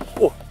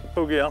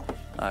 Hugg igen.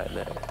 Nej,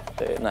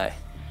 nej.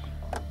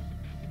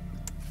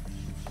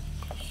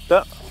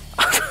 Där.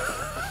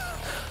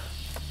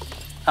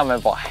 Ja,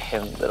 men vad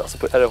händer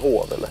alltså? Är det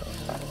hov eller?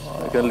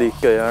 Jag kan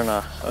lika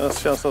gärna. Det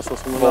känns nästan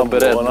som en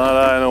beredd. Nej, det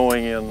är nog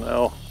ingen.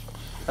 Ja.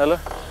 Eller?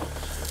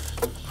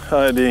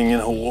 Nej, det är ingen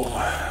hov.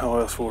 Ja, jag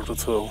har svårt att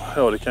tro.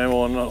 Ja, det kan ju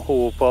vara en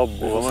hov på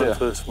abborre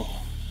möjligtvis.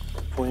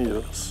 På en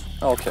ljus.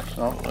 Ja, okej.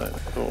 Ja. Nej,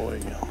 det var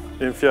ingen.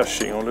 Det är en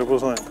fjärsing håller jag på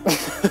att säga.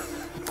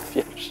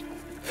 Fjärs.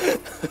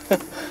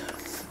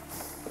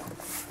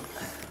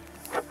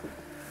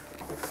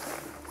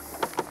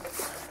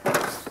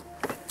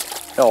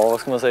 Ja, vad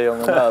ska man säga om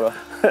den där då?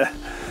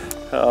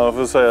 Ja, jag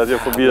får säga att jag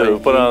får bjuda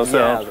på den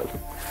sen.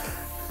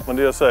 Men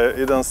det jag säger,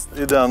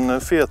 i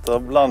den feta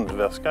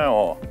blandväskan jag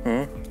har,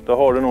 där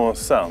har du nog en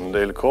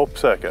Zander-kopp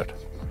säkert.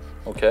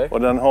 Okej.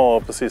 Och den har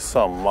precis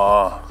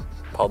samma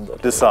paddel.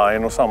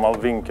 Design och samma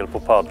vinkel på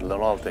paddeln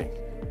och allting.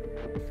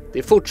 Det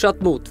är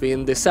fortsatt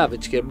motvind i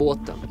Savage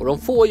Gear-båten och de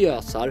få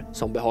gösar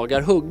som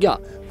behagar hugga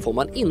får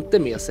man inte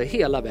med sig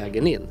hela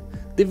vägen in.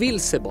 Det vill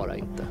sig bara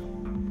inte.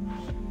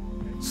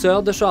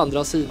 Söders å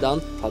andra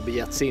sidan har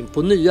begett sig in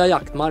på nya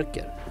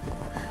jaktmarker.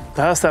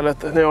 Det här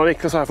stället, när jag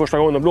gick så här första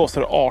gången, då blåste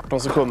det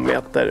 18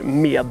 sekundmeter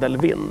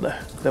medelvind.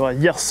 Det var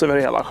gäss över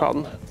hela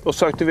sjön. Då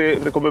sökte vi,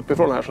 det kom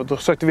uppifrån här, så då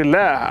sökte vi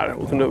lä här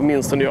och kunde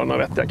minst göra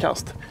några vettiga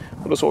kast.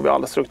 Och då såg vi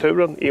all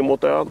strukturen in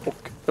mot ön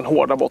och den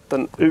hårda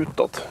botten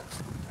utåt.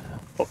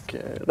 Och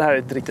det här är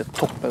ett riktigt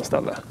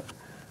toppenställe.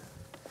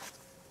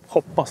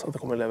 Hoppas att det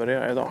kommer att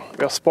leverera idag.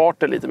 Vi har sparat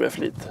det lite med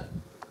flit.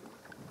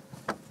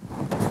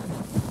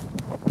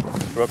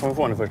 Vad kommer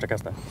få den första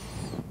kastet?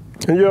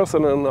 En gös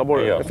eller en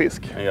abborre? En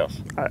fisk? En gös.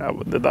 Nej,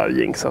 det där är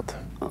jinxat.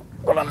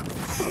 Kolla nu.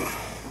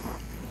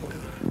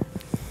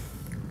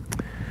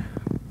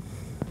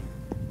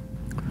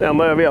 Det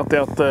enda jag vet är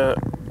att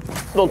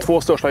de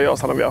 2 största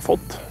gösarna vi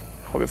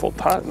har vi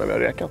fått här när vi har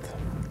rekat.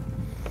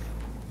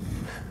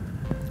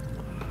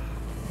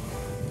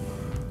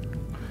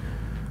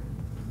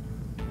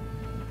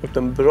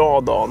 Efter en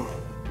bra dag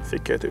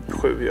fick jag typ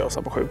 7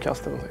 gösar på 7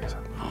 kast.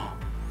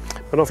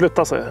 Men de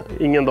flyttar sig.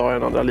 Ingen dag är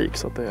en andra lik,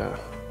 så att det är...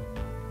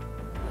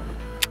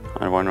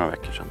 Det var några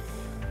veckor sedan.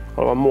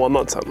 Ja, det var en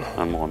månad sedan.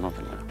 En månad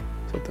eller?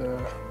 Så att,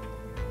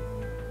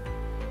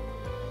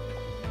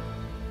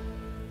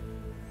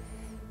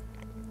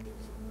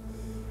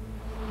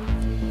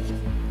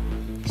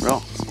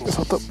 bra.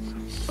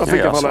 Jag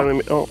fick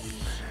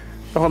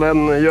jag hade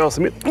en gös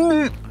i mitt...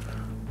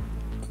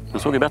 Den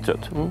såg ju bättre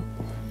ut.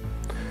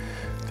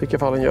 Fick jag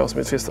falla en gös i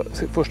mitt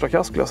första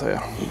kast, skulle jag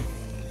säga.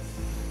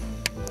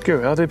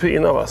 Gud, jag hade typ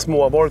innan var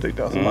småborr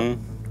tyckte jag.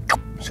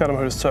 Kände mig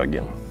hur det sög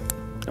in.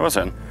 Det var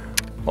synd.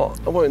 Ja,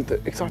 det var inte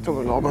exakt vad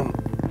jag ville ha, men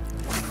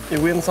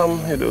you win some,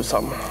 you do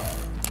some.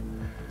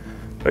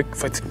 Jag har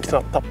faktiskt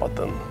knappt tappat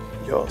en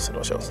gös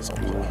idag, känns det som.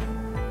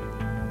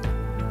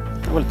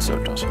 Det var lite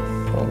surt alltså.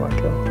 Ja,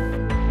 verkligen.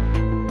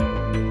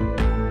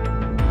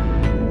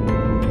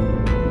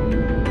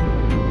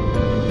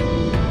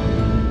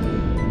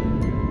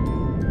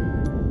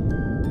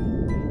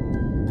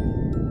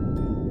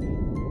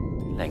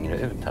 Längre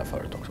ut här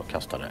förut också,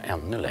 kastade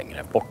ännu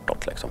längre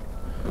bortåt liksom.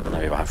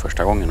 När vi var här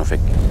första gången och fick...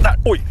 Där!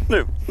 Oj!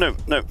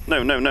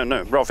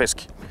 Nu! Bra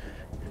fisk.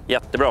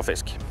 Jättebra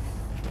fisk.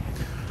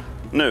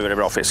 Nu är det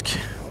bra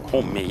fisk.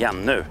 Om igen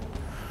nu.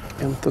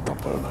 Inte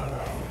tappa den där.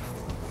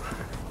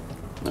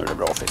 Nu är det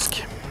bra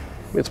fisk.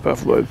 Mitt spö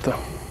får vara ute.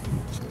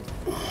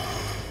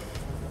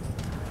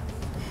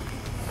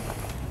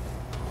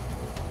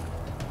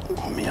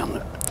 Kom igen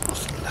nu. Jag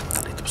måste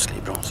lätta lite på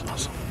slivbromsen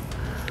alltså.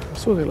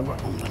 Så till och med.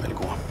 Om den vill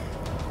gå.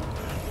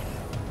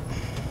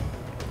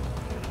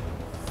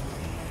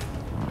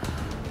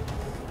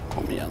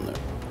 Kom igen nu.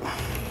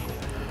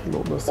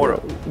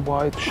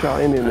 White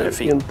shiny nu,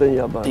 inte en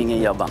gädda. Ingen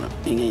gädda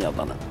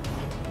nu.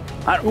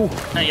 Här,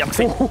 en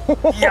jättefin.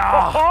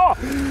 Ja!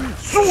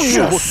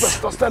 Vårt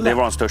bästa ställe. Det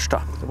var den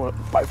största. Det var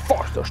by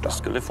far största.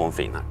 Skulle få en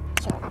fin här.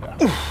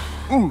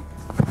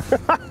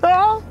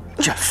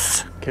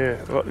 Yes! Okej,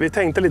 vi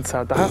tänkte lite så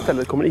här att det här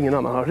stället kommer ingen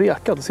annan ha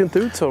rekat. Det ser inte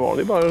ut så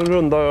vanligt. Det är bara en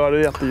runda öar,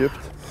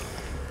 jättedjupt.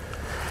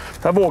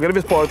 Här vågade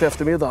vi spara till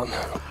eftermiddagen.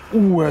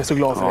 Jag är så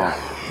glad för det.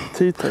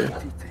 T-tail.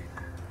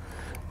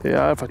 Det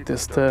är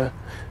faktiskt...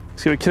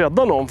 Ska vi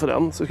credda någon för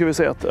den så ska vi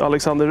säga att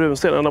Alexander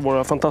Runsten, en av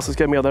våra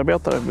fantastiska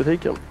medarbetare i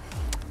butiken,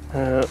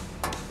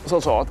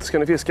 som sa att ska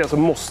ni fiska så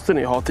måste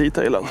ni ha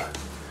T-tailen.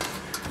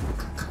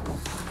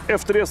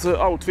 Efter det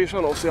så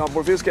outfishade han oss i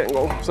abborrfiske en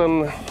gång.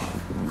 Sen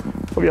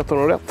har vi gett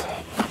honom rätt.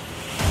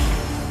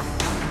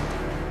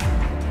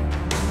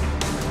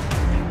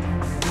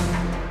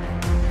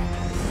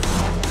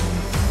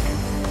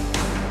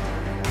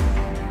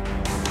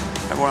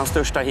 Det var vår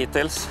största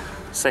hittills.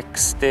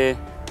 65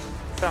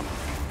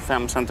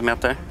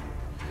 centimeter.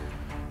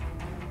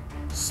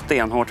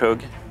 Stenhårt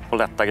hugg på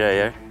lätta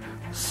grejer.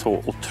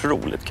 Så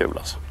otroligt kul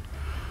alltså.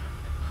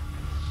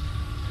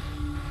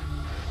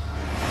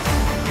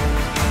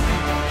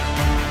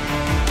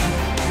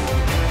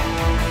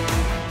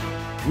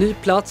 Ny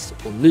plats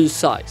och ny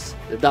size.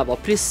 Det där var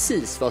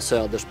precis vad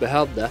Söders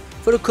behövde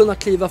för att kunna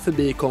kliva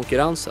förbi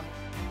konkurrensen.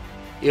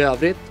 I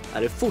övrigt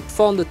är det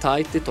fortfarande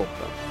tajt i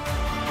toppen.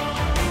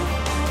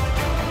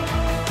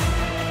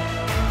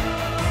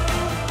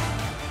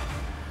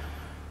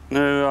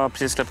 Nu har jag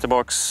precis släppt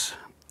tillbaks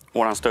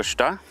våran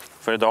största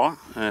för idag,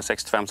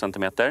 65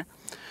 centimeter.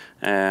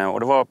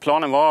 Och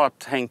planen var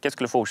att Henke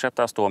skulle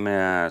fortsätta stå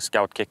med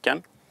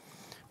scoutkicken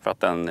för att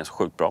den är så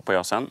sjukt bra på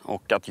gösen.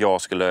 Och att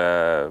jag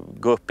skulle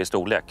gå upp i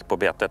storlek på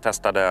bete.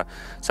 Testade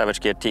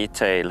Savage Gear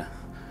T-tail.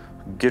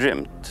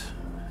 Grymt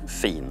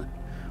fin.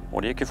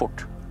 Och det gick ju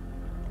fort.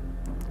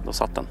 Då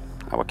satt den.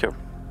 Det var kul.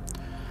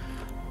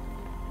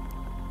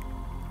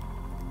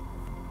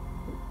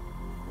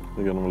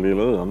 Ligger den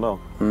lilla ön där?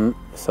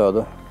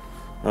 Söder.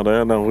 Ja, det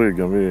är den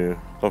ryggen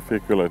där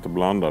fick vi lite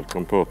blandat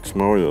kompott,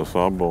 smågös,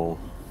 abborre.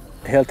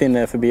 Helt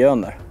inne förbi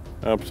ön där?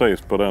 Ja,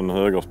 precis på den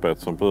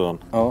högerspetsen på ön.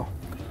 Ja.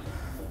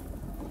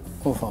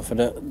 Fan, för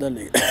det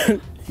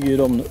Ligger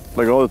de nu?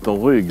 Lägger ut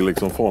en rygg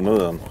liksom från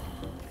ön.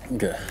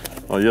 Okej.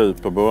 Har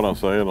djup på båda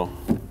sidor.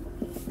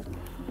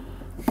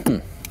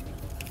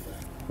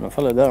 I alla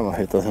fall är det där de har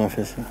hittat sina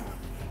fiskar.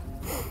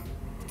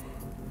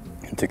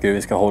 Jag tycker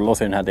vi ska hålla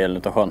oss i den här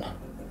delen av sjön.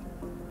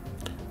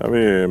 Ja,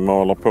 vi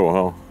malar på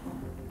här.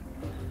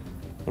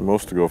 Det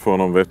måste gå att få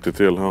någon vettig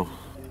till här.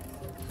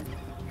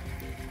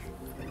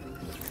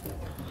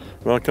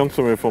 Verkar inte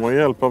som vi får någon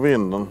hjälp av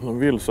vinden. Den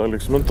vill sig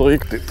liksom inte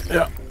riktigt.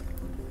 Ja.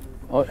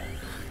 Oj,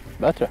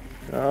 bättre?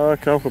 Ja,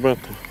 kanske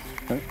bättre.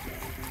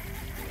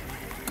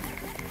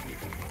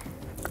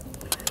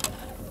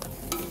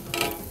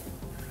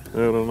 Ja,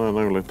 den är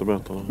nog lite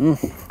bättre.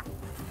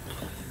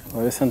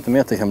 Varje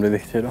centimeter kan bli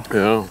viktig då.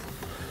 Ja.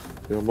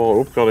 Jag har bara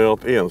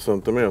uppgraderat 1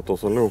 centimeter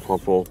sedan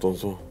lungrapporten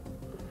så.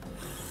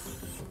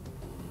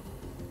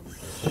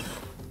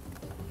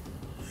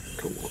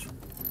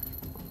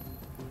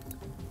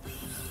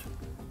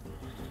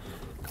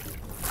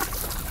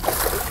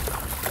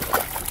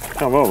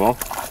 Kan vara va?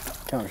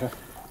 Kanske.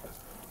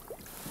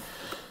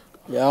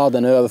 Ja,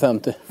 den är över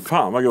 50.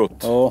 Fan vad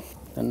gott. Ja,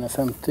 den är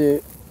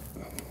 53.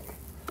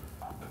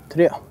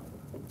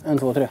 1,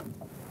 2, 3.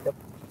 Japp.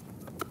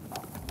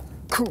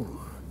 Cool.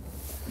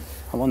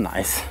 Han var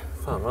nice.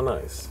 Fan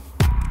vad nice.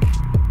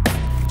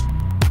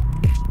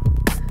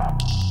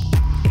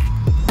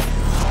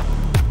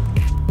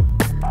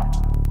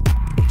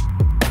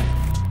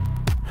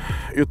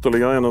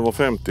 Ytterligare en över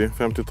 50,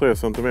 53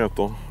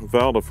 centimeter.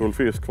 Värdefull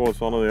fisk för oss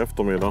här nu i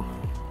eftermiddag.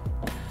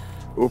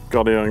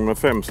 Uppgradering med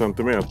 5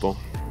 centimeter.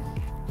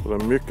 Så det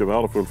är mycket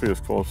värdefull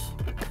fisk för oss.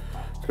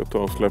 Ska ta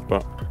och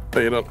släppa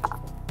i den.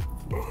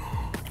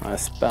 Nej,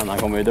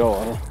 spännande, kommer vi dra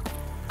eller?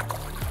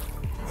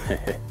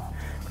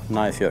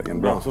 Nice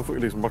Jörgen, bra. Så får vi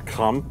liksom bara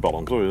krampa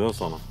dem tror jag i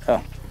ösarna.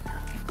 Ja.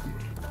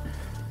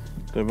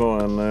 Det var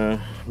en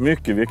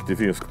mycket viktig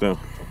fisk det.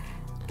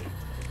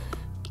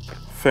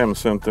 5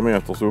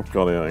 centimeters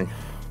uppgradering.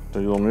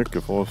 Det gör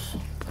mycket för oss.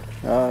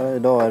 Ja,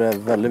 idag är det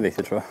väldigt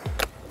viktigt tror jag.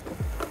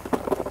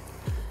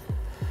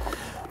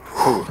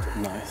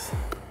 Nice.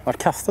 Vart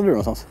kastade du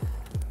någonstans?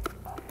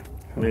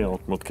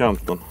 Neråt mot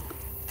kanten.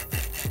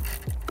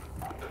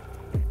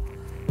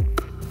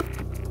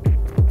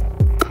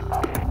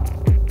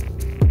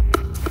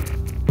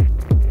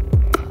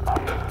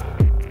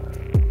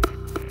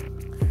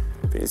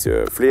 Det finns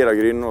ju flera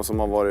grynnor som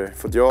har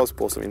fått görs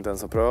på som vi inte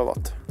ens har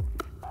prövat.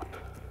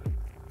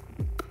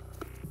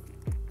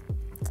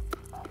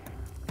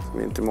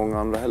 Som inte många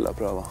andra heller har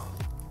prövat.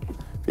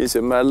 Det finns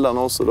ju mellan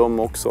oss och dem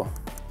också.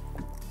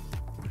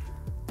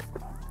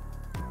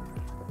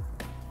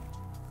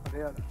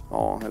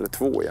 Ja, eller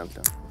 2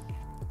 egentligen.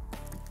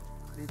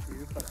 Lite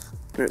djupare.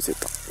 Nu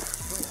sitter han.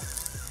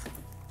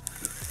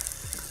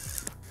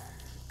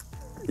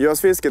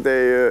 Gösfisket är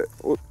ju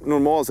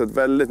normalt sett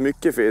väldigt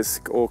mycket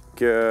fisk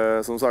och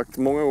som sagt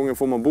många gånger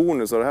får man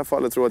bonus och i det här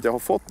fallet tror jag att jag har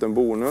fått en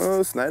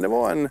bonus. Nej, det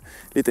var en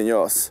liten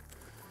gös.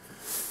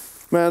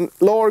 Men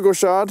Largo och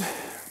Shad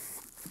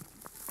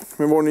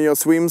med vår nya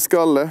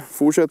swimskalle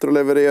fortsätter att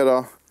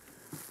leverera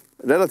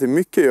relativt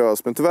mycket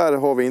gös, men tyvärr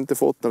har vi inte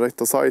fått den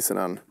rätta sizen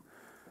än.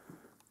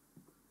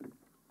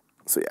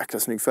 Så jäkla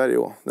snygg färg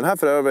också. Den här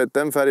för övrigt,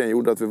 den färgen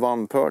gjorde att vi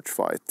vann Perch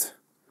Fight.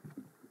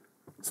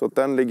 Så att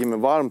den ligger med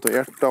varmt och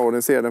hjärta och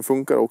den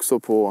funkar också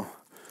på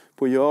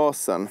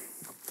gösen.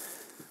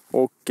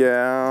 Och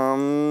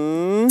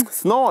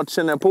snart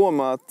känner jag på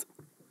mig att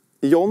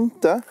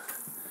Jonte,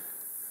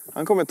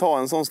 han kommer ta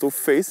en sån stor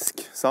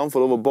fisk så han får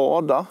lov att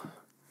bada.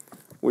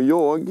 Och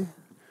jag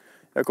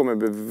kommer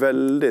bli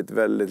väldigt,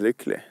 väldigt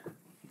lycklig.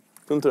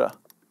 Tror inte det?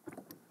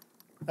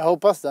 Jag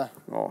hoppas det.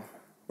 Ja,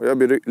 och jag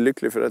blir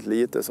lycklig för rätt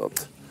lite så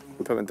att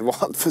det behöver inte vara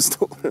allt för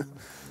stor.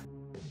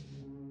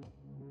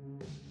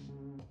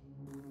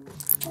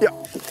 Ja.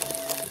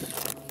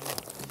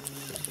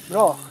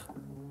 Bra.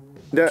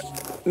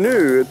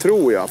 Nu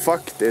tror jag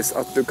faktiskt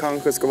att du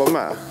kanske ska vara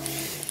med.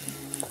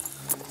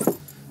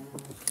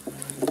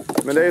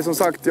 Men det är som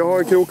sagt, jag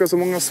har krokat så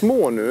många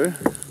små nu.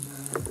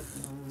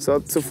 Så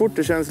att så fort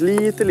det känns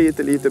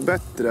lite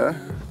bättre,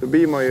 då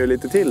blir man ju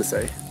lite till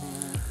sig.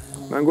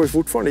 Men han går ju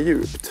fortfarande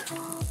djupt.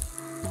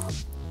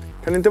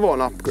 Kan det inte vara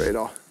en upgrade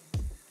då?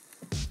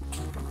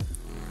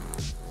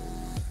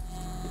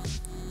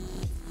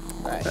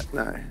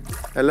 Nej.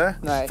 Eller?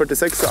 Nej.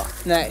 46?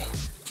 Nej.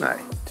 Nej.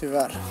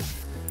 Tyvärr.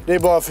 Det är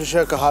bara att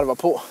försöka harva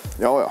på.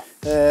 Ja.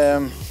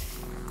 Det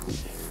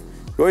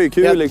var ju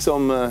kul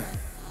liksom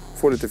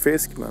få lite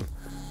fisk, men...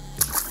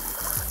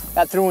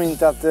 Jag tror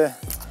inte att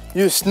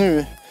just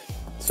nu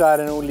så är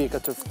det nog lika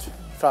tufft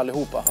för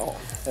allihopa. Ja.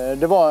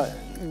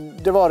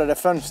 Det var det där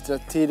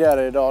fönstret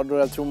tidigare idag då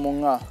jag tror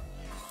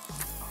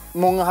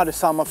många hade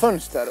samma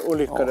fönster och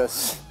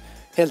lyckades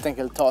helt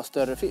enkelt ta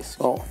större fisk.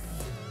 Ja.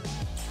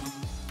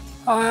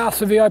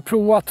 Alltså vi har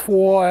provat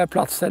 2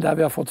 platser där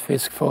vi har fått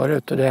fisk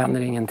förut och det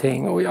händer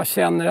ingenting. Och jag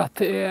känner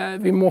att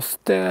vi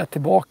måste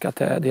tillbaka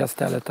till det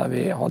stället där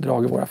vi har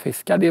dragit våra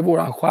fiskar. Det är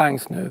våran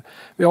chans nu.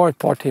 Vi har ett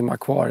par timmar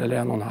kvar eller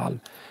 1,5.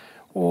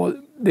 Och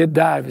det är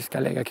där vi ska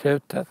lägga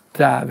krutet,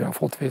 där vi har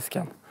fått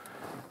fisken.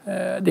 Det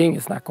är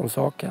inget snack om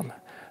saken.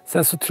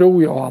 Sen så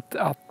tror jag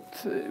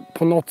att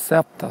på något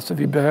sätt, alltså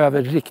vi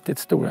behöver riktigt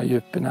stora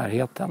djup i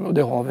närheten och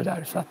det har vi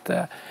där. Så att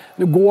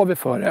nu går vi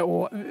för det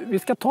och vi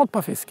ska ta ett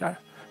par fiskar.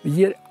 Vi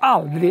ger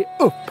aldrig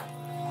upp.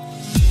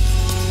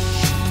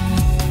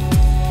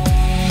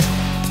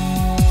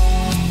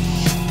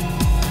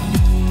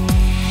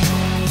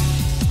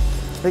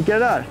 Vilka är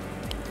det där?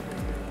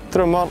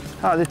 Trumman.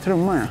 Ja, det är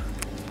trumman, ja.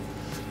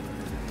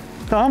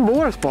 Tar han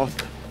vår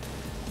spot?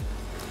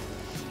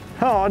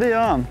 Ja, det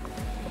gör han.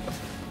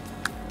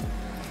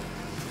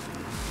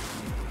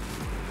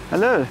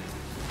 Eller hur?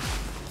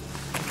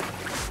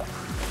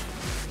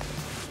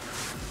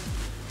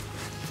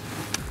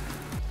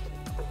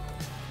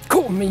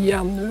 Kom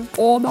igen nu,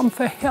 Adam,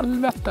 för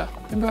helvete.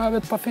 Vi behöver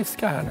ett par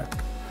fiskar här nu.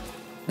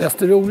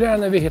 Desto roligare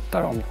när vi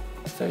hittar dem.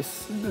 Så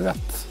du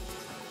vet.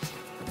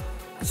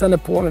 Sen är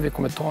på när vi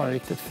kommer ta en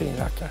riktigt fin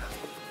rackare.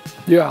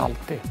 Det gör jag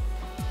alltid.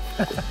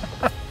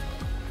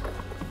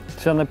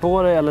 Känner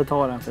på dig eller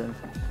tar den fin?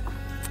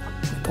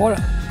 Ta den.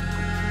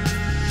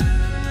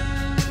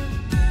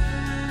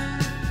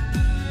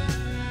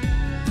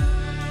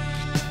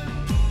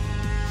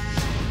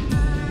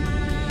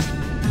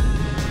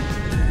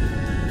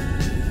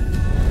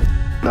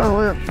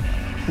 Ja,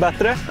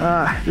 Bättre?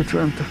 nej, det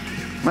tror jag inte.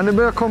 Men det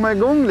börjar komma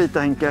igång lite,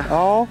 Henke.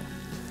 Ja.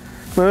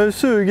 Men jag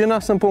suger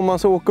nästan på om man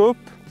ska åka upp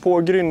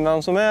på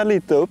grynnan som är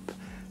lite upp.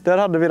 Där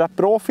hade vi rätt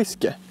bra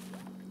fiske.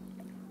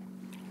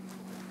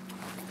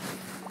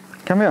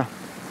 Kan vi göra?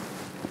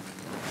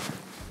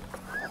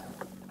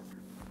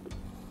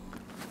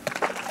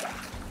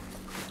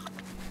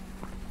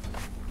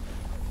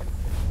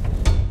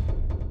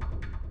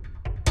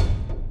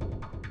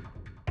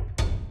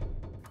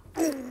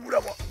 Oh,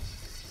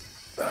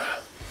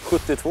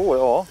 72,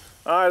 ja.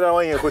 Nej, det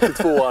var ingen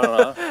 72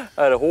 här.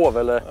 Är det hov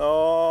eller?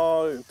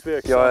 Ja,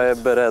 tveksamt. Jag är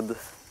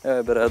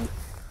beredd.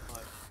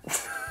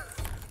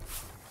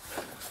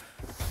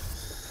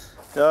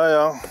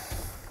 Ja.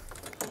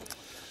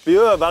 Vi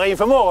övar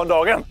inför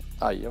morgondagen.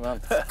 Jajamän.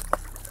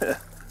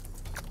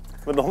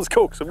 Men de ska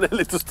också bli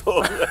lite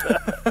större.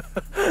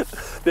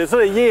 Det är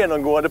så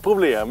genomgående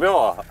problem vi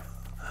har.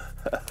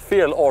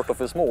 Fel art och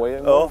för små.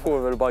 Ja. Får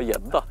vi väl bara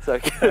gädda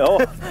säkert.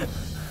 Ja.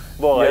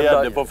 Bara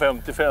gäddor på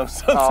 55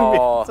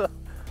 centimeter.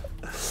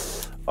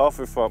 Ja,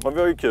 för fan. Men vi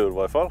har ju kul i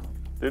varje fall.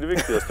 Det är det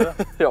viktigaste.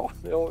 Ja,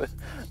 det har vi.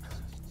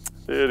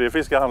 Det är det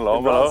fiskar handlar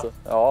om, eller? Alltså.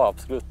 Ja,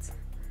 absolut.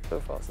 För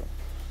fasen.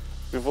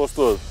 Vi får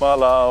stå ut med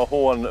alla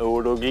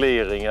hånord och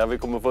gleringar vi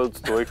kommer få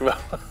utstå ikväll.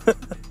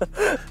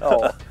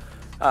 Ja,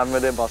 nej,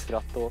 men det är bara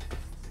skratt åt.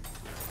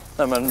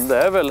 Nej, men det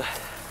är väl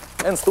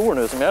en stor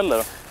nu som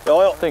gäller.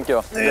 Ja. Tänker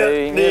jag. Det är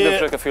ingen idé att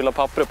försöka fylla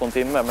pappret på en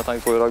timme med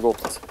tanke på hur det har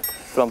gått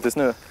fram tills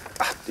nu.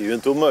 Det är ju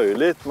inte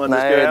omöjligt, men det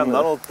ska ju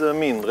hända något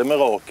mindre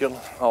mirakel.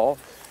 Ja.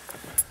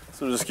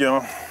 Så du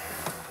ska...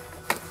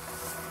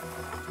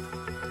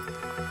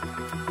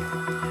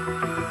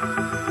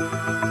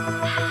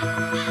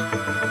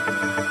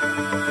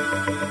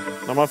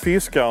 När man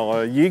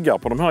fiskar jiggar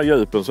på de här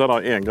djupen så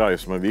är det en grej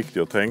som är viktig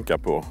att tänka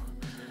på.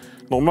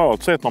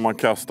 Normalt sett när man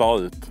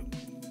kastar ut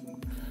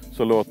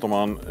så låter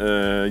man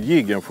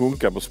jiggen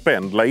funka på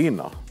spänd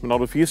lina. Men när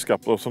du fiskar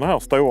på sådana här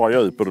stora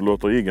djup och du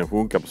låter jiggen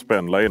funka på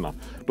spänd lina,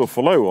 då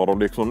förlorar du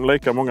liksom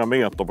lika många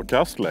meter på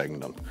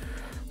kastlängden.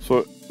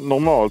 Så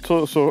normalt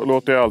så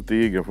låter jag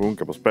alltid jiggen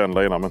funka på spänd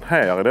lina, men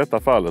här i detta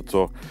fallet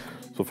så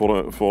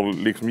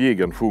får liksom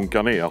jiggen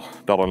funka ner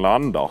där den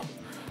landar.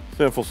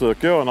 Sen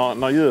försöker jag,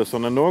 när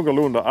gösen är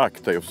någorlunda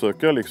aktiv,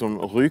 försöker jag liksom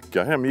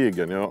rycka hem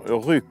jiggen.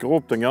 Jag rycker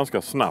upp den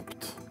ganska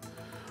snabbt.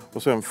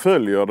 Och sen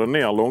följer jag den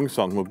ner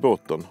långsamt mot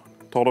botten.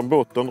 Tar den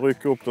botten,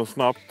 rycker upp den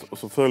snabbt och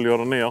så följer jag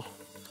den ner.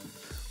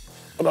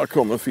 Och där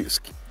kommer en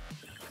fisk.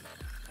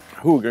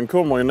 Huggen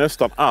kommer ju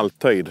nästan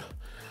alltid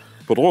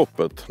på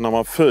droppet när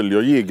man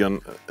följer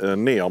jiggen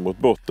ner mot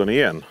botten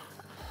igen.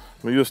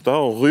 Men just det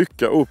här att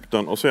rycka upp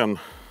den och sen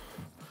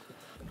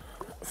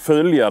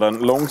följa den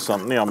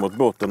långsamt ner mot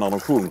botten när den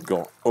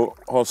sjunker och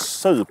ha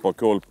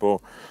superkoll på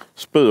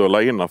spö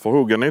och lina, för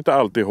huggen är inte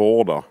alltid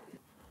hårda.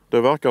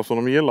 Det verkar som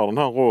de gillar den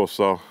här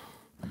rosa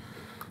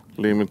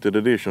limited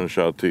edition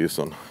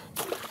shadteesen.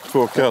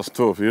 2 kast,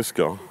 2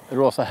 fiskar.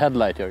 Rosa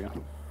headlight, Jörgen.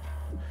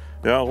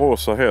 Ja,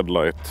 rosa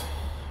headlight.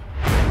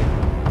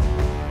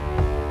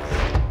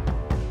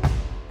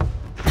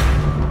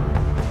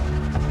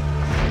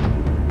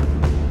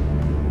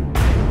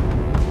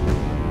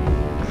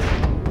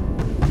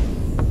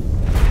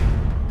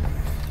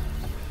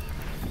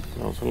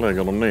 Ja, så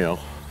lägger de ner. Ja,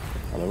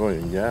 det var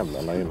ju en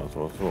jävla lina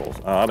som var svår.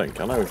 Ja, den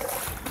kan nog.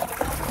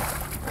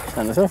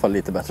 Kändes i alla fall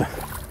lite bättre.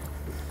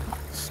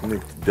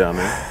 Snyggt,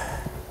 Danny.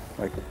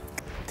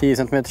 10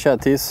 cm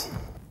shadtees.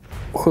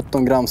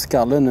 17 gram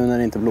skalle nu när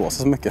det inte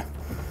blåser så mycket.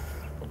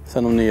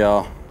 Sen de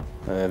nya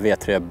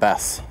V3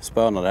 Bass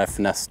spöna där,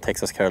 FNS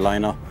Texas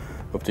Carolina,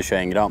 upp till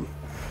 21 gram.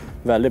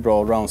 Väldigt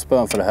bra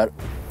roundspön för det här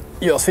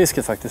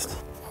gösfisket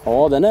faktiskt.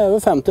 Ja, den är över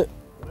 50.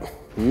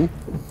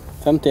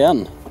 51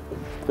 skulle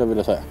jag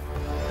vilja säga.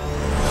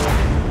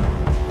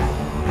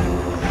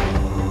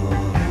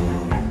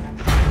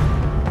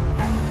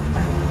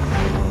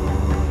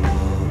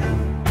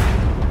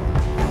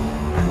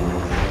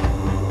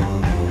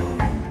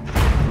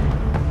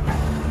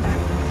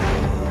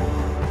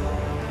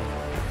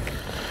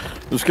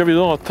 Nu ska vi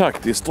göra ett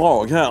taktiskt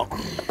drag här.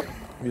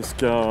 Vi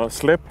ska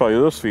släppa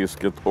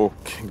gösfisket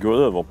och gå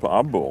över på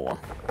abborre.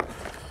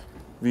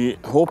 Vi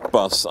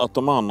hoppas att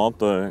de andra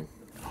inte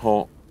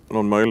har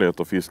någon möjlighet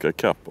att fiska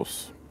ikapp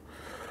oss.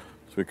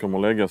 Så vi kommer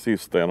lägga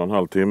sista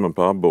 1,5 timme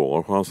på abborre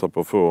och chansa på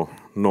att få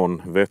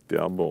någon vettig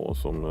abborre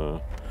som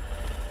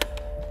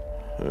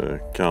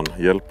kan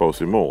hjälpa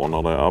oss imorgon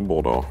när det är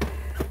abborredag.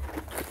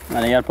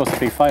 Men det hjälper oss i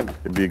Big Five?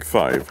 I Big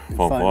Five.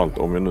 Framförallt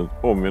om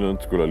vi nu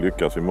inte skulle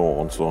lyckas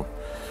imorgon så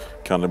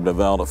kan det bli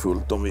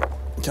värdefullt om vi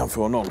kan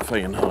få någon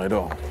fin här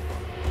idag.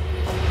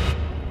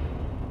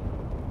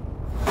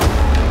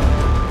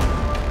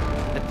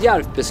 Ett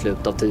djärvt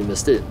beslut av Team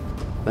Westin,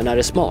 men är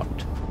det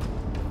smart?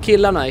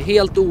 Killarna är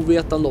helt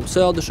ovetande om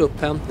Söders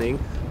upphämtning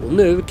och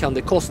nu kan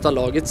det kosta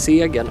laget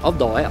segern av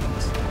dag 1.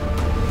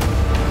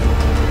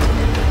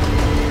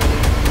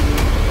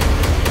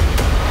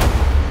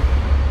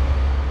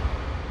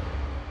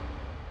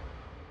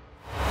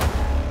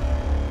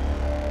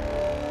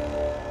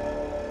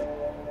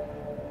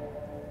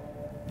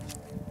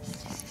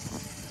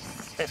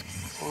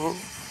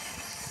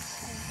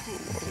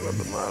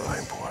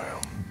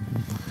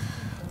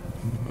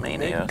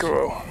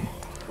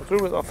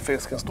 Otroligt att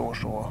fisken står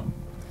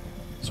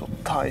så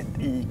tajt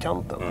i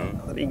kanten.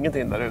 Det är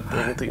ingenting där ute,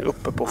 ingenting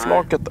uppe på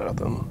flaket där.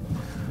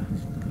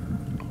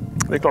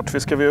 Det är klart,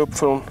 fiskar vi upp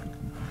från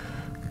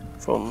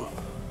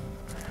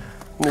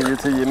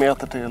 9-10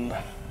 meter till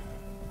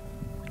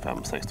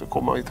 5-6 då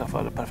kommer vi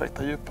träffa det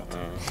perfekta djupet.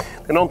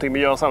 Det är någonting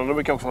med Zander, de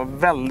brukar också vara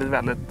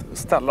väldigt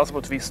ställa sig på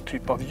ett visst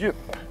typ av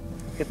djup.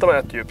 Hittar man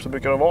ett djup så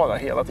brukar de vara där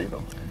hela tiden.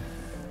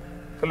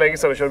 För länge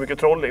sedan vi körde mycket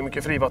trolling,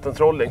 mycket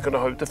frivattentrolling, kunde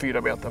ha ute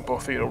 4 beten på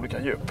 4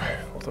 olika djup.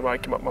 Och så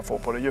märker man att man får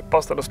på det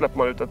djupaste, då släpper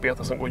man ut ett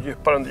bete som går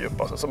djupare än det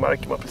djupaste, så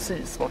märker man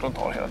precis vart de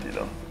tar hela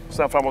tiden.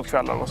 Sen framåt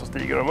kvällarna så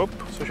stiger de upp,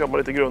 så kör man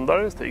lite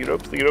grundare, stiger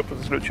upp och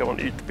till slut kör man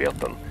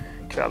ytbeten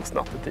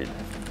kvällsnattetid.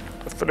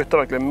 Det förflyttar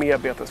verkligen med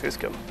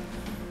betesfisken.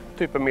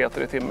 Typ 1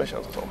 meter i timmen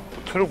känns det som.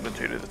 Otroligt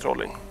tydligt i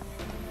trolling.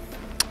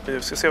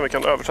 Vi ska se om vi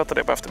kan översätta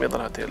det på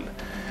eftermiddagen här till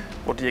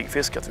vårt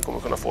jiggfiske, att vi kommer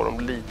kunna få dem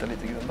lite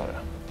grundare.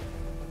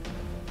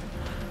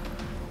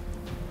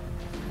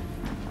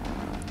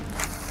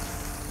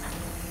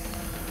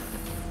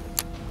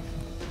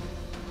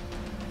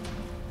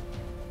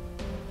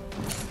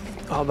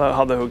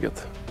 Hade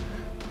hugget.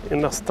 Det är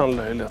nästan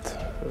löjligt.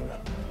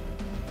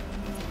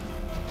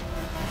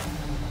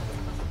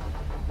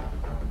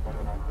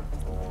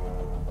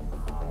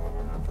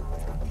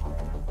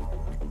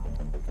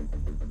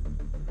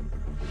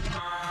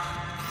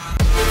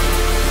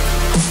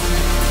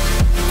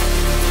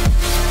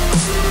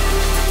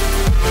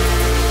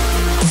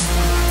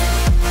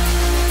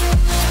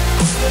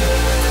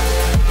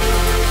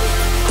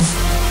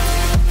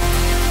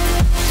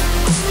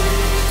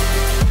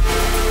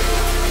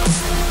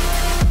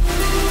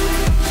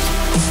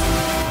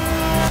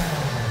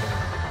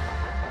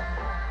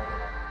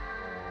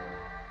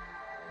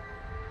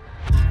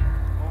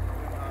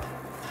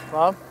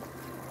 Va?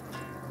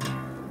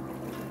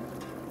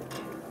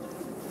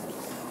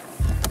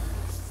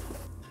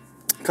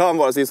 Kan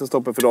vara sista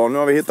stoppet för dagen. Nu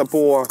har vi hittat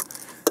på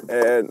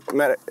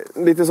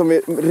lite som vi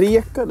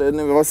rekade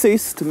när vi var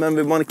sist, men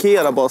vi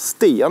markerade bara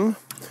sten.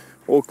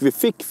 Och vi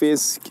fick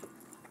fisk,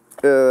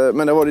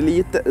 men det var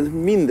lite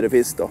mindre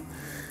fisk då.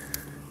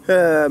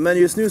 Men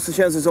just nu så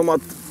känns det som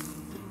att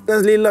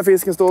den lilla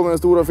fisken står med den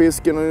stora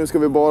fisken och nu ska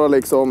vi bara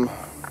liksom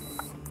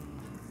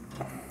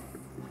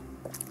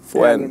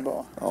få en.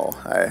 Ja,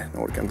 nej,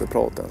 jag orkar inte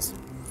prata ens.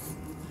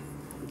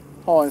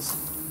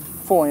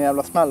 Få en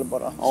jävla smäll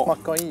bara. Ja.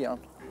 Smacka i han.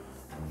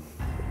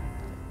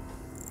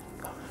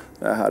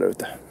 Det är här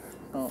ute.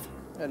 Ja,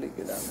 jag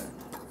ligger där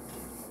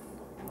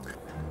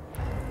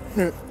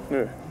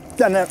Nu.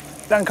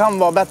 Den kan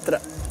vara bättre.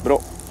 Bra.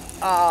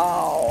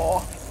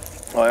 Ja,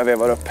 jag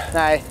vevar upp.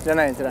 Nej, den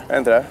är inte det. Är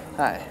inte det?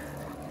 Nej.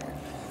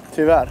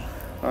 Tyvärr.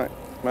 Nej,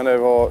 men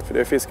för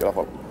det är fisk i alla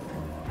fall.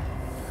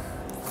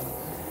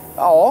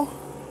 Ja.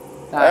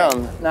 Nej.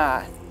 En.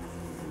 Nej.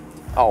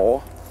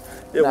 Ja.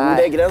 Jo, Nej.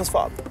 det är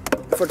gränsfall.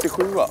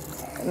 47 va?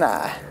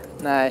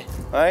 Nej.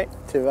 Nej.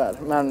 Tyvärr.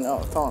 Men ja,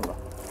 fan då.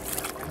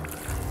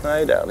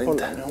 Nej, det är det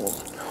inte.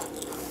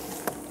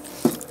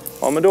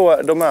 Ja, men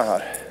då de är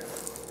här.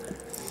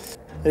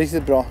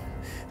 Riktigt bra.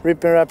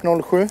 Rip and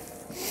Wrap 07.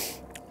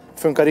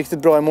 Funkar riktigt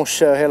bra i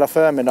morse hela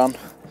förmiddagen.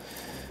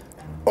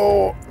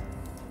 Och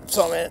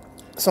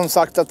som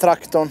sagt att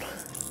traktorn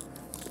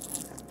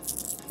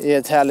är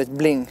ett härligt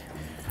bling.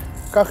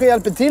 Kanske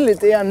hjälper till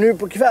lite igen nu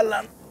på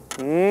kvällen.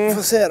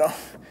 Får se då.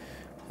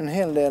 En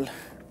hel del.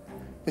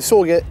 Vi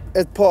såg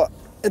ett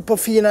par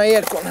fina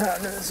ekon här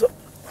nu så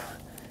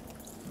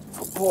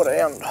får på det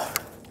igen då.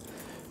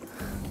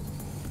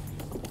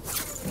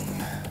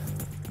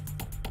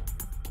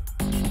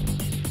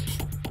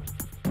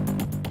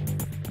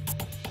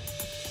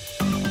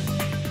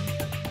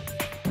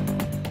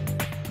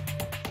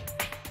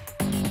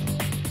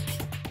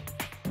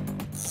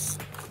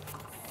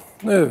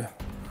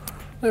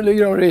 Nu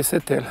ligger de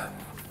risigt till.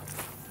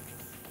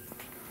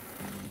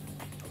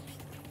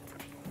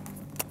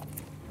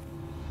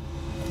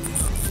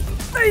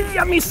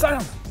 jag missar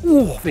den!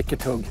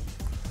 Vilket hugg!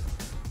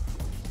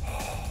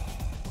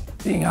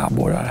 Det är inga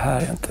abborrar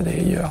här inte, det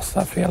är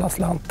gösar för hela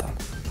slanten.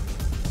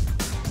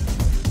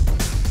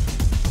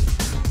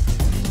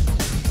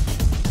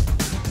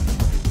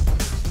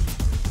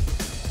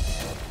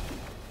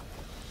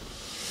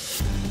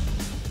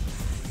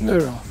 Nu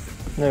då?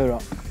 Nu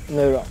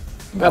då.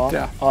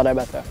 Bättre? Ja, det är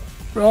bättre.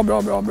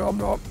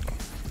 Bra.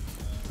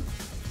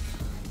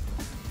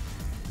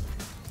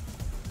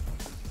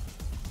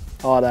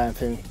 Ja, det är en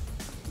fin.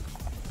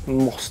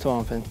 Måste vara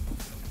en fin.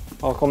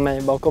 Bakom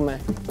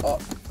mig. Ja.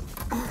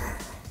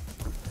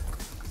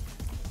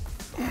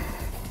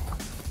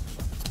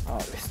 Ja,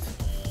 visst.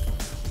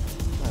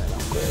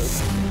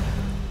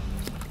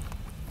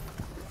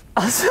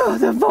 Alltså,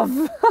 det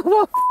var...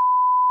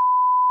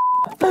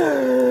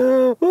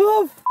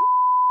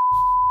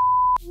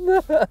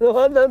 Det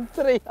var den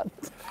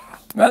tret.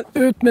 Men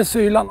ut med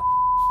sylan.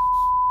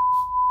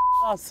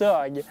 Jag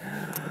sög.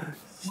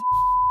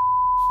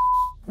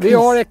 Vi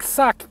har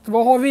exakt,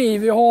 vad har vi?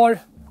 Vi har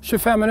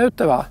 25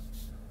 minuter va?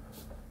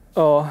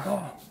 Ja.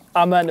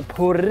 Ja men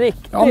på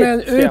riktigt. Ja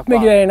men ut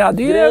med grejerna.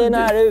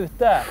 Grejerna är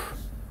ute.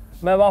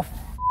 Men vad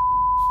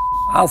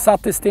Han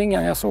satt i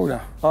stingen, jag såg det.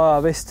 Ja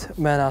visst,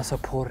 men alltså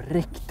på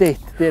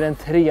riktigt. Det är den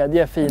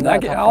tredje fina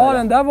etappen. Ja,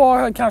 den där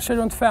var kanske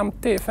runt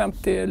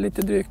 50,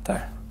 lite drygt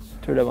där.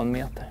 Jag tror det var en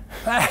meter.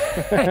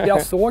 Nej,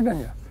 jag såg den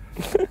ju.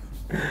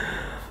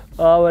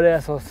 Ja, men det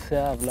är så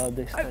jävla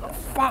dystert.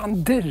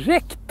 Fan,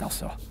 direkt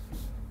alltså.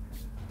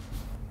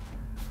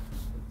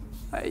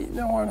 Nej,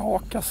 nu har den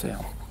hakat igen.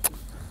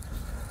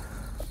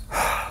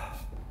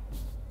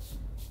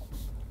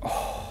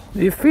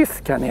 Det är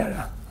fisk här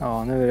nere.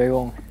 Ja, nu är det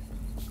igång.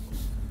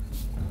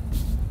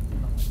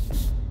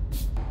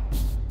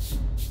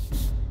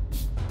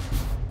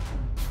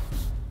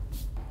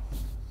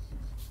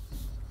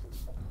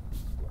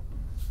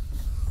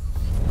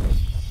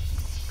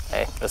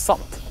 Nej, det är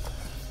sant.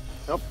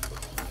 Ja.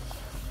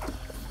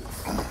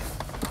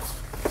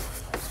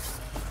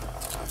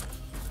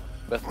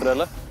 Bättre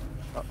eller?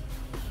 Ja.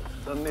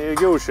 Den är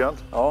godkänd.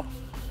 Ja.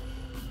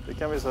 Det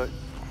kan vi säga.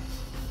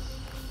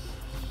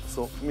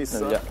 Så missa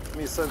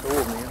inte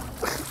ordningen.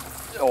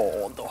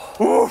 Ja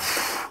då.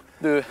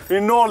 Du.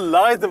 Vi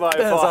nollar inte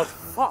varje Den fall. satt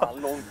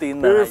fan långt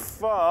inne. Hur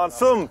fan,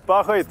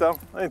 sumpa skiten.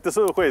 Inte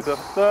så skiten.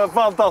 Det är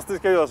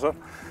fantastiska görsel.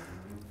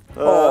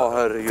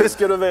 Herregud.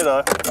 Fiskar du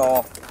vidare?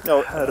 Ja.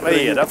 Vad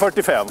är det?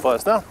 45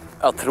 förresten?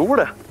 Jag tror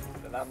det.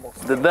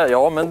 Det där,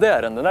 ja men det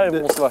är den. Den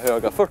där måste vara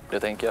höga 40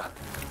 tänker jag.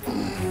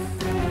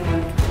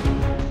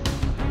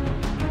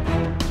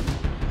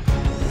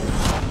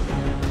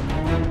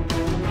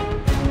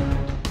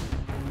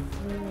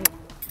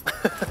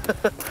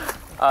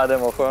 Ja,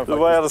 den var skön faktiskt.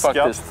 Du var älskad.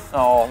 Faktiskt.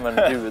 Ja, men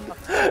gud.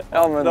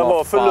 Ja, men den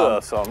var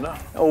förlösande.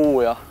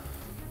 Ja.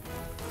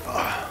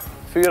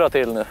 4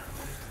 till nu.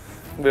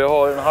 Vi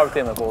har en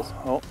halvtimme på oss.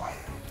 Ja.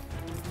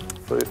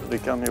 För det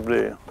kan ju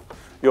bli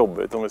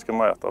jobbigt om vi ska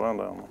mäta den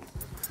där.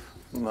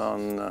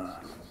 Men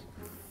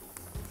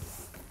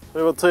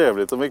det var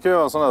trevligt. Och vi kan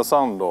göra en sån här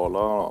sandaler.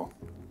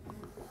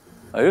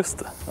 Ja, just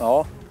det.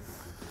 Ja.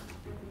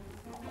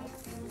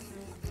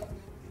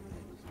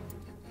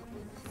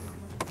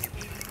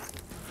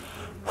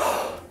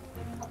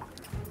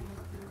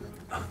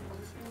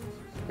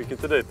 Fick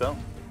inte dit den?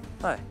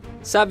 Nej.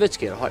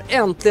 Savage Gear har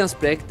äntligen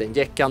spräckt den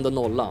jäckande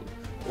nollan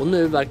och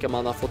nu verkar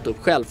man ha fått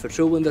upp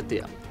självförtroendet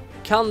igen.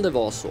 Kan det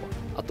vara så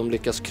att de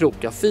lyckas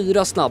kroka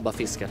 4 snabba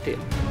fiskar till?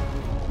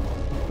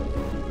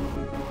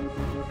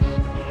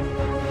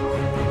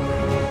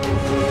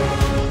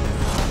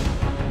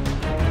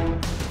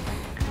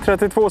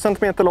 ...32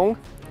 centimeter lång,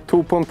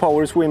 tog på en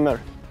Power Swimmer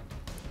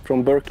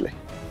från Berkeley.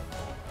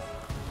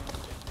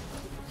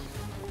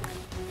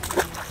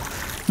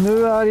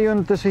 Nu är det ju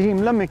inte så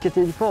himla mycket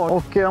tid kvar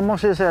och jag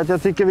måste säga att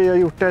jag tycker vi har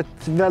gjort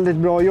ett väldigt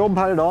bra jobb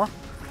här idag.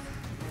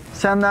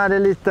 Sen är det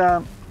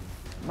lite,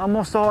 man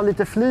måste ha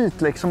lite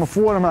flyt liksom och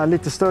få de här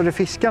lite större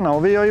fiskarna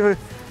och vi har ju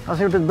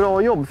alltså gjort ett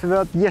bra jobb för vi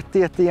har ett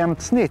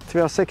jättejämnt snitt.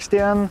 Vi har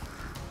 61,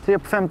 3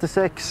 på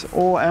 56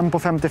 och 1 på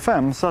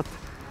 55 så att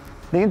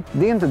det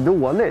är inte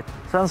dåligt.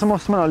 Sen så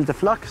måste man ha lite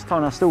flax, ta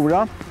den här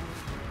stora.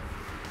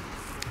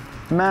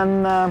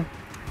 Men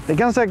det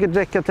kan säkert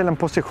räcka till en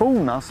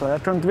position alltså.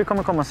 Jag tror inte vi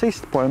kommer komma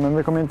sist på det, men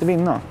vi kommer inte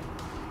vinna.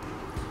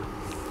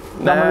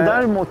 När vi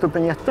däremot upp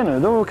en jätte nu,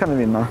 då kan vi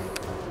vinna.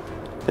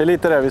 Det är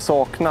lite det vi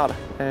saknar.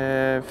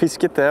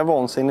 Fisket är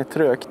vansinnigt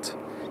trögt.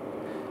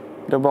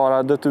 Det har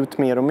bara dött ut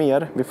mer och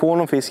mer. Vi får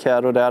någon fisk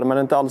här och där, men det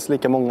är inte alls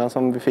lika många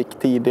som vi fick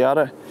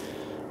tidigare.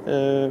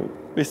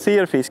 Vi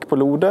ser fisk på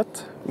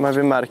lodet, men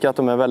vi märker att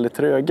de är väldigt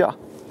tröga.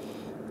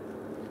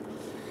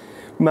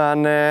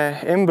 Men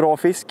en bra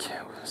fisk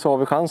så har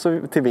vi chans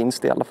till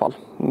vinst i alla fall.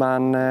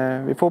 Men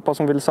vi får hoppas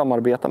att de vill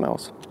samarbeta med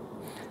oss.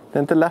 Det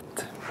är inte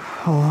lätt.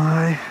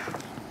 Nej.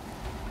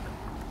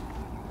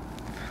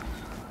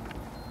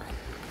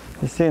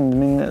 Det är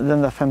synd,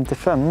 den där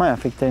 55 jag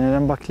fick där inne,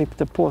 den bara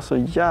klippte på så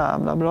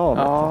jävla bra.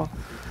 Ja.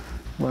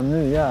 Bara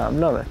nu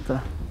jävla vet du.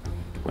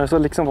 Men det så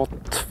liksom var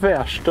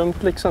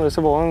tvärstumt liksom, det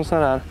så var en sån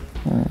här...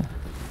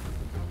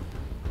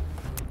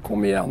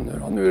 Kom igen nu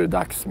då, nu är det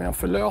dags med en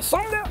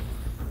förlösande.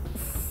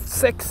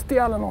 60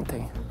 eller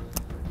någonting.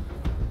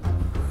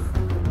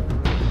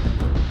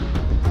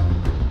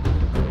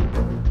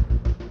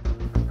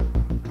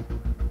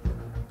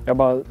 Jag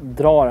bara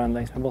drar den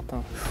längs med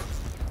botten.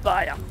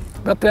 Där ja.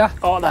 Bättre?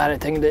 Ja, det här är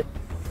tänkt i.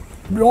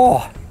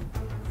 Bra!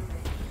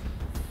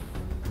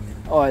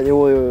 Ja,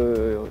 jo.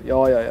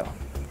 Ja.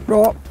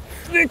 Bra!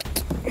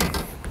 Snyggt!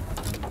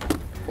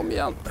 Kom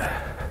igen.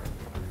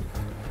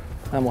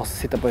 Den måste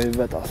sitta på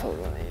huvudet alltså,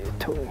 den är ju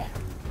tung.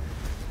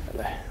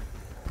 Eller...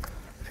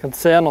 Jag ska inte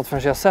säga något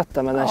förrän jag har sett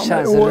den, men den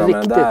känns riktigt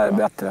men det där är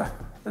bättre.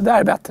 Det där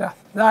är bättre.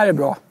 Det där är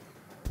bra.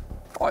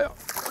 Ja.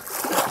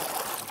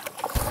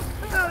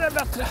 Det där är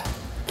bättre.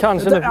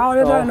 Kanske det där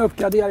är en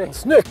uppgradering.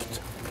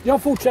 Snyggt!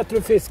 Jag fortsätter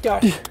att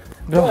fiska.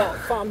 Bra. Ja,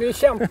 fan, vi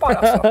kämpar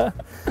alltså.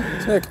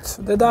 Snyggt.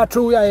 Det där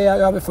tror jag är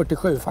över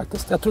 47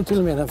 faktiskt. Jag tror till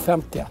och med den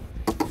 50.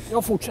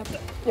 Jag fortsätter.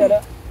 Gör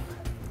det.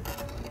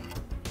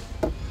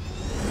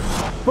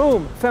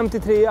 Boom!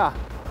 53.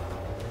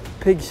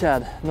 Pig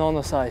shad,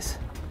 nano size.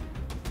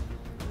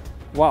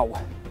 Wow.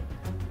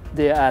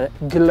 Det är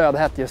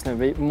glödhett just nu.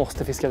 Vi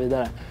måste fiska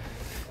vidare.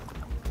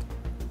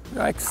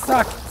 Ja,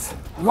 exakt.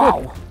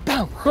 Wow.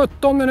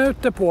 17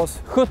 minuter på oss.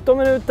 17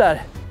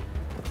 minuter.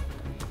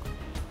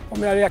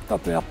 Om jag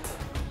räknat rätt.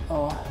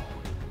 Ja.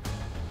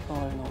 Ja,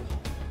 det är nog.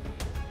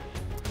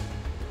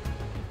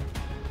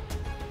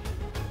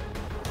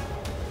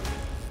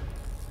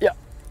 Ja.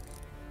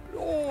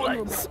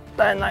 Nice.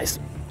 Det är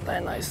nice. Det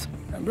är nice.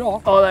 Det är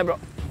bra. Ja, det är bra.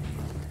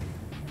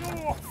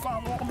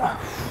 Fan vad bra.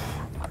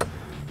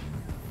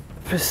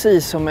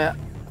 Precis som med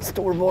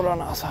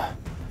storborrarna alltså.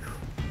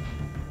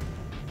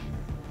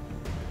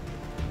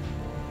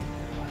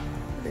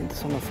 Det är inte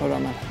som den förra,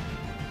 men...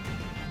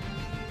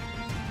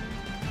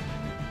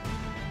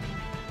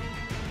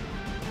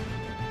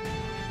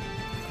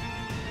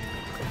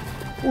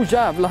 Åh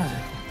jävlar!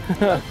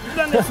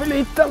 Den är för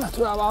liten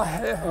tror jag va?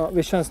 Ja,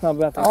 vi kör en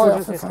snabb ätning.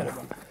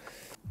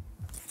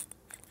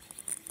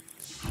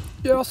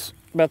 Ja, yes.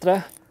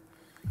 Bättre?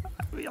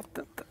 Jag vet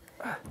inte.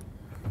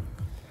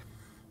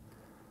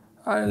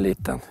 Här är en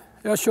liten.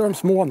 Jag kör dem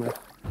små nu.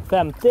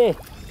 50.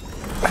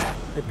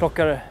 Vi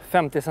plockar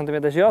 50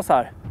 cm gös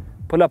här.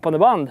 På löpande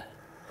band.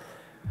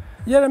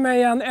 Ge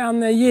mig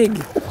en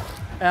jigg.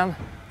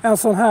 En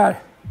sån här.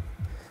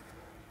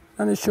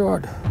 Den är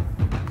körd.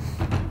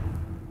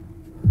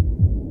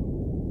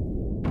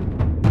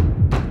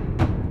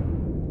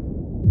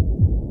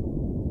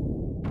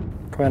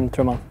 Kom igen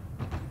trumman.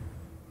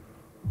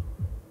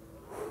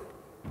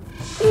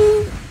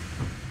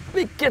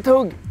 Vilket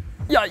hugg!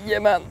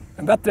 Jajamän!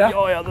 En bättre?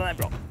 Ja, den är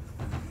bra.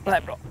 Den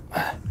är bra.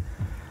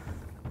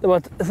 Det var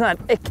ett sånt här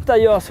äkta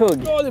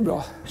göshugg. Ja, det är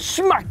bra.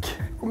 Smack!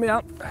 Kom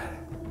igen.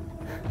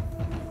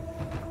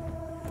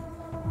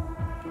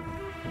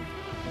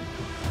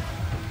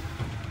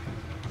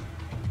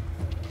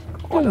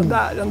 Oh, den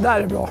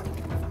där är bra.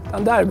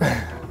 Den där är bra.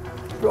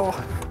 Bra.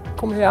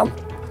 Kom igen.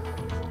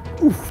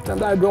 Den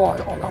där är bra,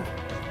 Adam.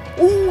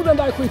 Den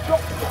där är skitbra.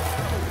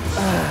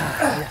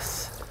 Yes.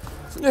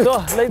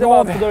 Så, lägg det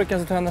bara på durken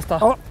så tar jag nästa.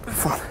 Ja,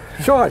 fan.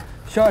 Kör!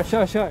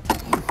 Kör.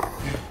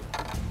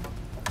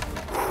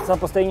 Satt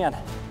på stängen.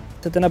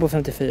 Sätt den här på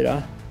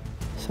 54.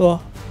 Så.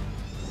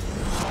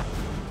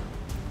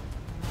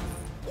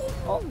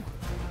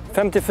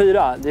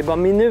 54, det är bara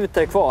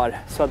minuter kvar.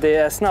 Så det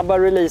är snabba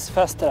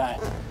releasefester här.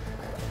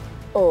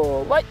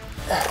 Bye.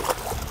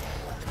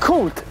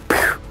 Coolt!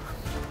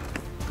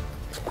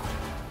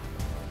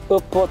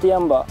 Uppåt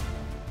igen bara.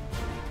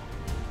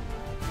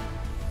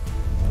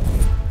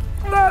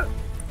 Där!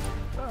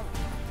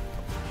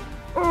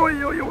 Oj,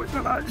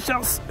 den här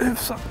känns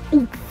hyfsat.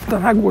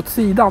 Den här går åt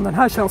sidan, den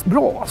här känns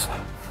bra alltså.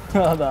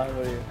 Ja, där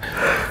var det ju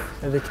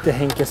en riktig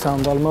Henke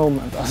Sandahl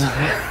moment alltså.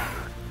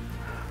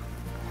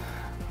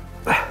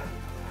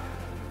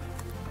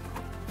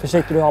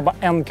 Försiktigt, du har bara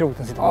en krok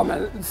den sitter på. Ja,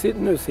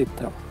 men nu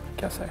sitter den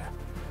kan jag säga.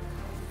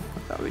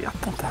 Jag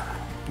vet inte.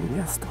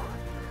 Ingen stor.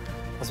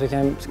 Alltså vi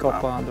kan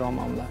skapa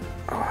drama om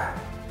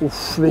det.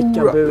 Uff,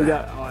 vilka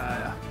bugar. Ja.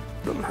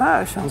 Den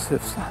här känns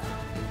hyfsad.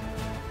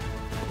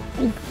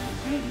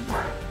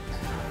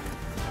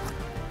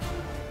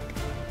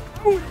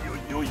 Oj.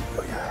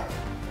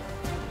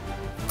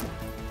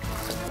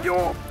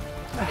 Ja.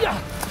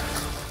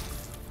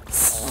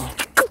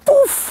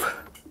 Uff,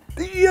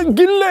 det är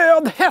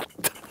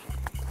glödhett.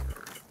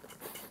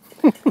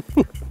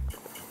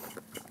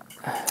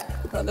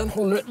 Ja,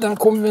 den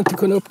kommer vi inte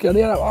kunna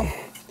uppgradera va?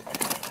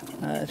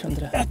 Nej, jag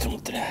tror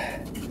inte det.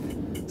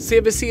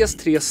 CVCs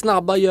 3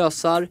 snabba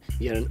gösar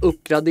ger en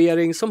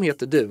uppgradering som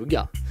heter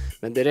duga.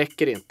 Men det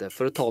räcker inte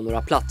för att ta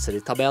några platser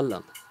i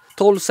tabellen.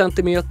 12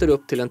 cm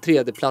upp till en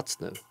tredje plats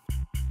nu.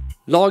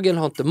 Lagen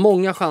har inte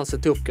många chanser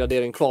till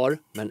uppgradering kvar,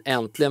 men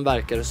äntligen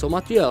verkar det som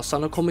att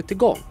gösarna har kommit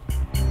igång.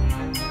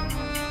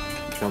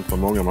 Det kan inte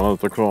vara många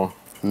minuter kvar.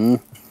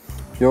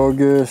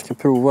 Jag ska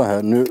prova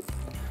här nu.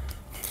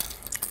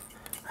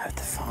 Jag vet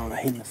inte fan om jag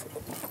hinner få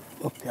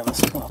upp jävla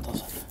spöt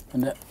alltså.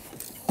 Men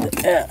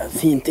det är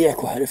fint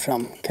eko här i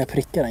fram. Kan jag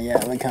pricka den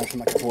jäveln kanske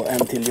man kan få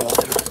en till gös.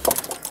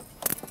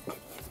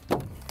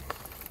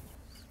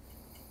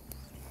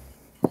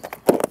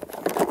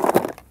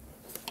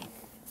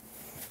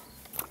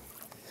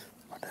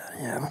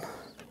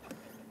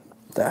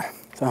 Där.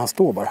 Så han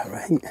står bara här och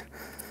hänger.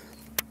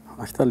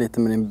 Akta lite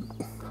med din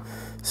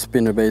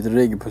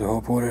spinnerbait-rigg på att du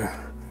har på dig.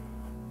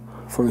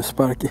 Får en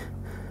spark i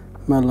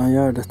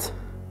mellangärdet.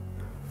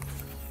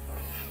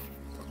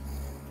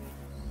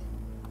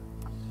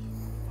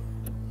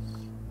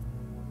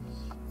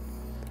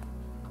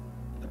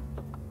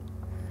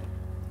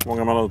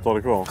 Många minuter har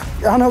det kvar.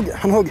 Ja,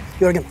 han högg.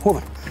 Jörgen,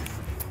 hoven.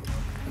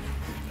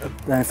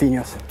 Det här är en fin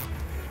gös.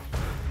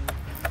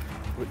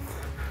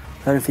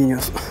 Det här är en fin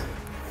gös.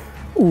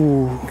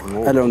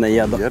 Eller om det är en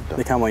gädda.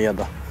 Det kan vara en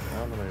gädda.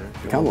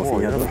 Det kan vara en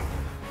fin gädda.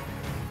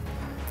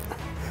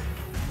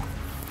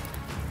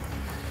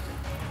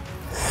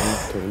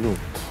 Ta det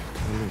lugnt.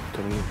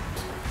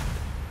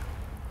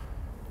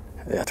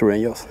 Jag tror det är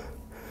en gös.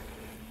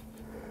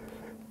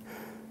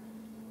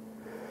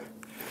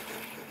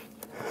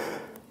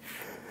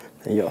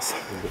 Det är en gös.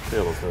 Det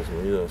beter sig som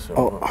en gös.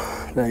 Ja,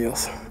 det är en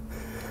gös.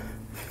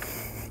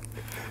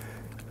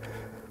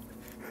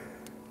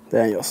 Det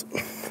är en gös.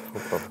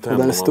 Och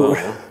den är stor.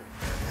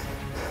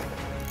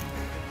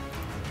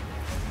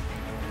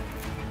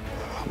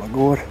 Vad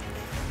går?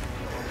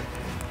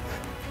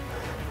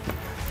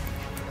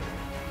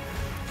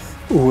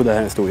 Det här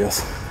är en stor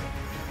gös.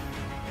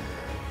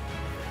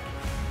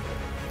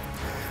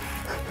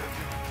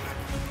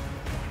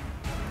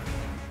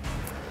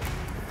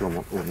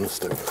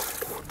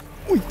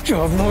 Oj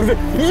jävlar!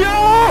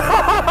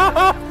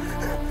 Ja!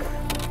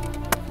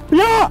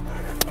 Ja!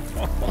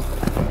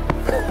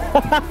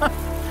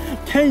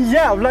 Vilken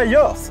jävla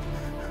gös!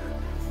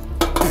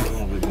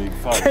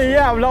 Vilken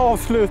jävla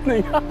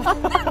avslutning!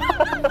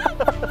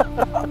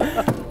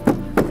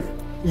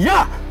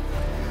 Ja!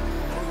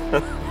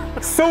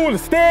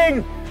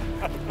 Solsting!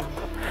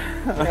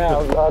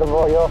 Jävlar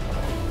vad jag...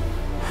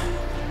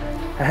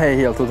 Det här är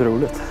helt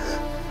otroligt.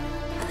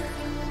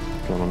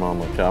 Kan de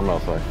andra kamra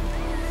sig.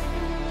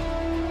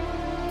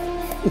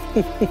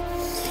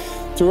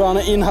 Tror du han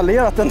har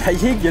inhalerat den här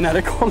jiggen när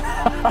det kommer?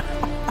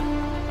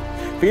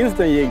 Finns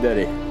det en jigg där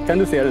i? Kan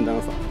du se den där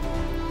någonstans?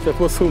 Sätt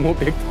på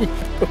zoomobjektiv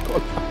och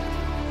kolla.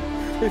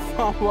 Fy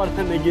fan vad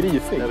den är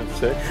grisig.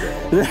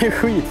 Den är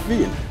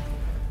skitfin.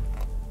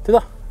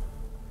 Titta.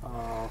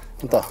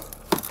 Vänta.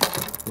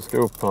 Vi ska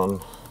upp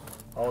han.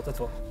 Ja,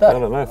 82. Där. Ja,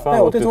 den är fan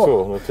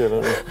 82. Nu till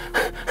den.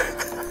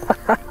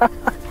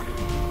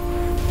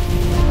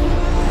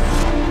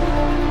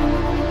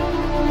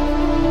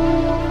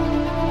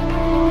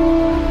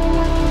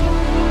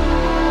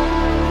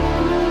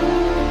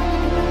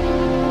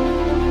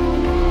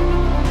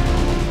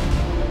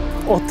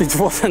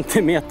 82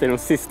 centimeter de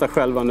sista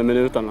skälvande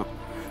minuterna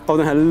av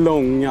den här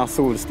långa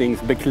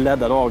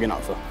solstingsbeklädda dagen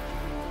alltså.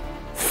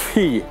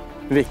 Fy,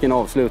 vilken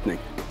avslutning.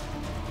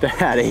 Det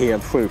här är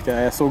helt sjukt, jag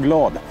är så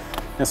glad.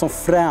 En sån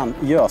frän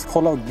gös,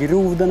 kolla vad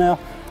grov den är.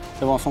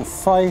 Det var en sån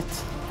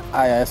fight.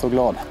 Jag är så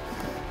glad.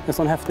 En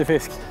sån häftig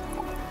fisk.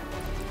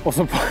 Och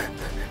så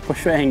på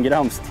 21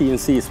 grams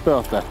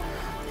TNC-spöte.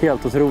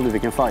 Helt otroligt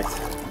vilken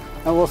fight.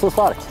 Den var så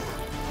stark.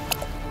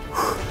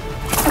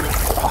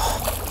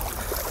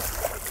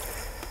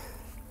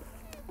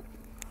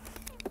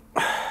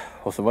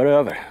 Och så var det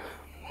över.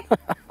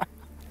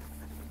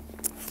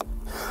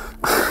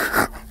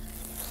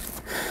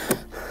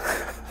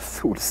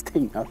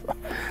 Solsting alltså.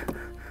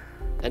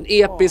 En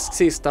episk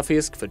sista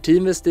fisk för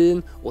Team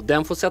Westin och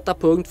den får sätta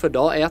punkt för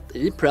dag 1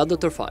 i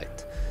Predator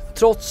Fight.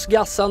 Trots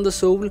gassande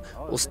sol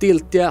och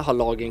stiltje har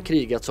lagen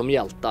krigat som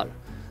hjältar.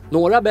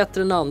 Några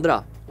bättre än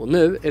andra och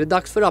nu är det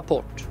dags för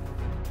rapport.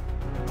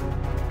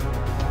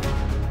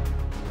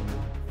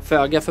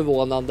 Föga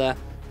förvånande,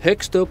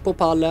 högst upp på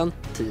pallen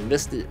Team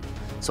Westin,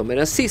 som med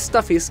den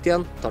sista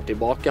fisken tar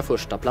tillbaka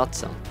första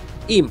platsen.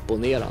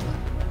 Imponerande.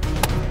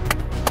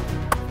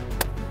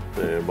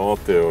 Det är bara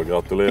till att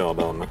gratulera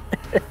den.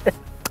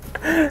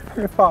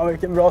 Fan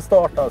vilken bra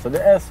start alltså.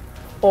 Det är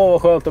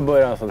vad skönt att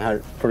börja en sån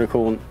här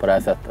produktion på det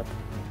här sättet.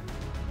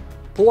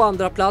 På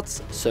andra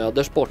plats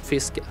Söder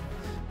Sportfiske.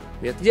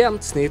 Med ett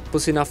jämnt snitt på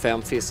sina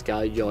 5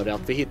 fiskar gör det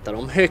att vi hittar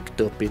dem högt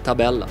upp i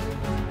tabellen.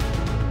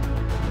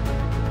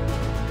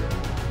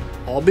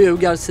 ABU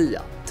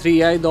Garcia,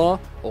 3 idag,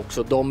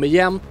 också de med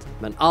jämnt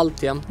men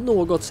alltjämt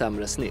något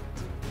sämre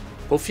snitt.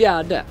 På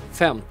 4:e,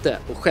 5:e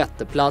och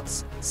 6:e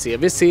plats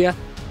CVC,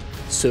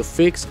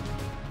 Suffix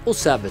och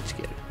Savage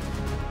Gear.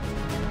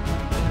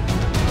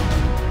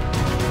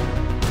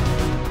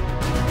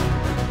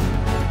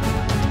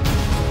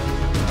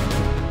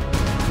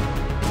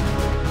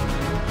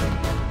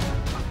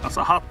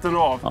 Alltså hatten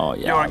av, Ja,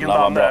 Jörgen vad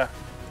Zander. bra.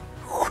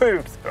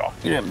 Sjukt bra.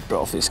 Grymt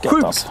bra fiskat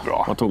Sjukt alltså.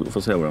 bra. Vad tog,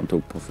 får se vad de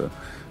tog på för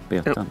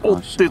beten. En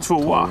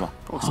 82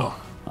 också.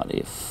 Ja, det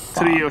är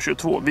fan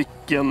 3,22.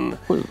 Vilken...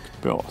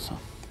 sjukt bra alltså.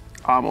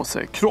 Ja, jag måste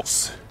säga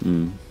cross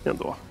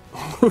ändå.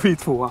 Vi är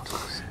tvåa.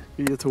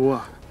 Vi är tvåa.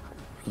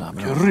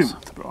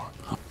 Grymt bra.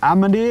 Ja,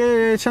 men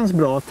det känns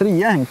bra.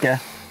 3 Henke.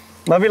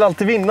 Man vill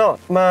alltid vinna,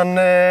 men...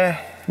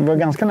 Vi var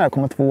ganska nära att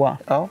komma 2.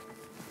 Ja.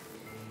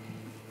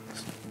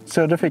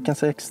 Söder fick en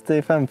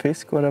 65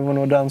 fisk och det var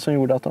nog den som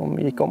gjorde att de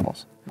gick om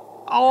oss.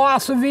 Ja,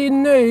 alltså vi är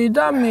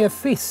nöjda med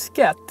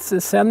fisket.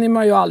 Sen är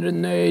man ju aldrig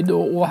nöjd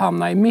och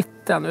hamna i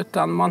mitten,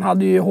 utan man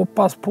hade ju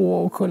hoppats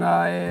på att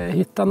kunna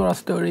hitta några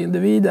större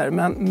individer.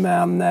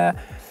 Men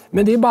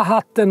det är bara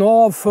hatten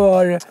av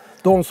för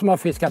de som har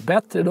fiskat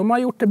bättre. De har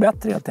gjort det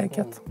bättre helt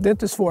enkelt. Det är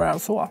inte svårare än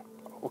så.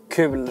 Och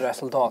kul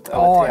resultat.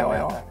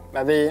 Ja.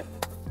 Men vi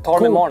tar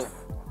dem imorgon.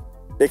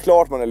 Det är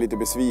klart man är lite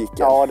besviken.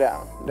 Ja,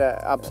 det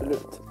är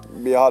absolut.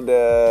 Vi hade...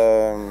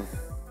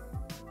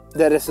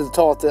 Det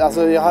resultatet,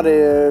 alltså jag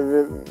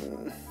hade...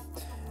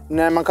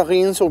 När man kanske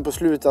insåg på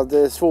slutet att det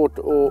är svårt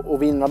att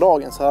vinna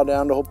dagen, så hade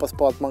jag ändå hoppats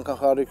på att man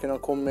kanske hade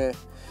kunnat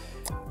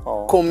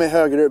komma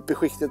högre upp i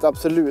skiktet,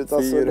 absolut. 4,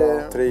 alltså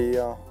det... 3.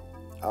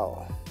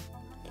 Ja.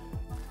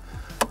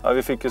 Ja,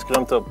 vi fick ju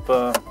skrämt upp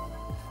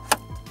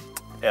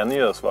en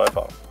gös i varje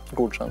fall.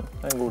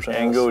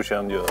 En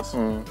godkänd gös.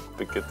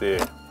 Vilket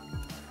är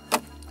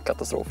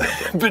katastrof.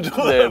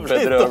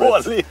 bedrövligt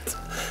dåligt.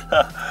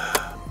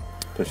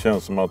 Det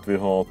känns som att vi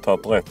har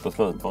tagit rätt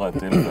beslut på rätt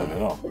tillfälle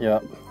idag.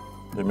 Ja.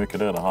 Det är mycket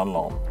det handlar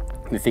om.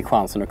 Vi fick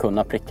chansen att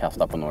kunna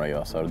prickkasta på några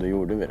gösar och då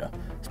gjorde vi det.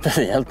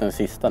 Speciellt den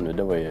sista nu,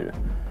 det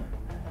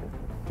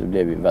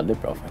blev ju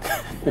väldigt bra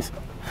faktiskt.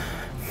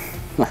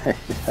 Nej,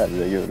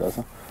 herregud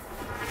alltså.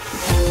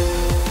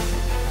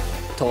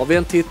 Tar vi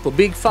en titt på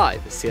Big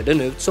Five ser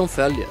den ut som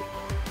följer.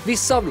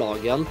 Vissa av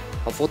lagen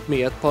har fått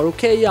med ett par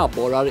okej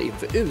abborrar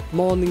inför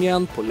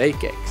utmaningen på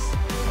Lake X.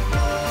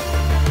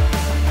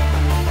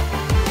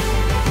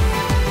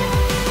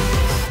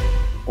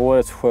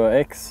 Årets sjö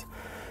X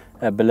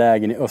är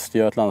belägen i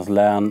Östergötlands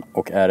län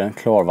och är en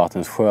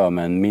klarvattenssjö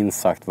med en minst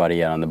sagt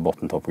varierande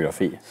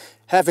bottentopografi.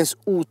 Här finns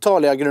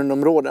otaliga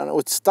grundområden och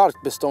ett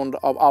starkt bestånd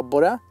av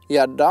abborre,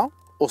 gädda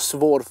och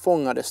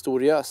svårfångade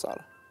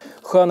storgösar.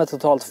 Sjön är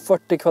totalt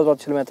 40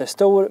 kvadratkilometer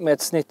stor med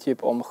ett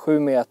snittdjup om 7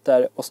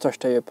 meter och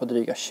största djup på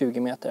dryga 20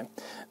 meter.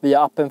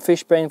 Via appen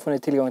Fishbrain får ni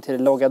tillgång till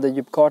de loggade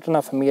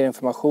djupkartorna för mer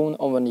information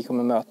om vad ni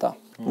kommer möta.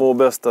 Vår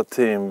bästa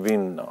team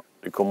vinner.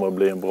 Det kommer att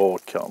bli en bra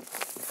kamp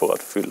för att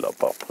fylla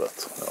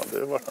pappret. Ja, det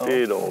har varit det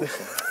idag också.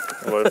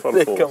 I varje fall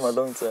det för kan oss. man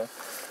lugnt säga. Just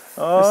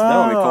det,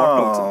 har vi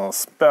kartan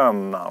också.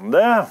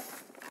 Spännande!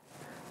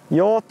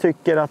 Jag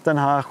tycker att den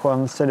här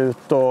sjön ser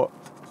ut att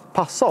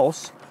passa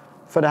oss.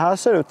 För det här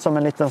ser ut som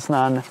en liten sån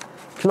här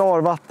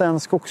klarvatten,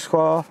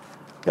 skogssjö.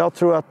 Jag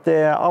tror att det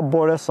är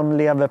abborre som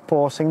lever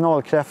på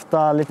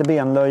signalkräfta, lite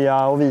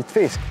benlöja och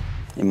vitfisk.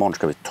 Imorgon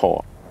ska vi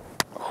ta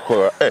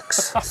sjö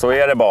X. Så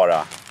är det bara.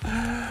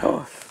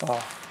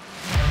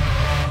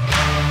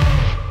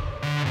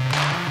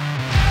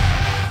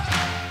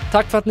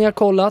 Tack för att ni har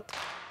kollat.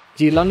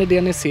 Gillar ni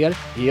det ni ser,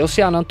 ge oss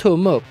gärna en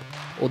tumme upp.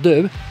 Och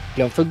du,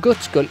 glöm för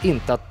guds skull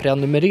inte att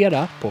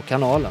prenumerera på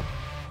kanalen.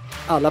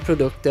 Alla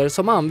produkter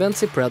som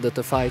används i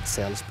Predator Fight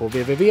säljs på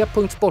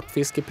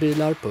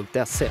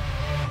www.sportfiskeprylar.se.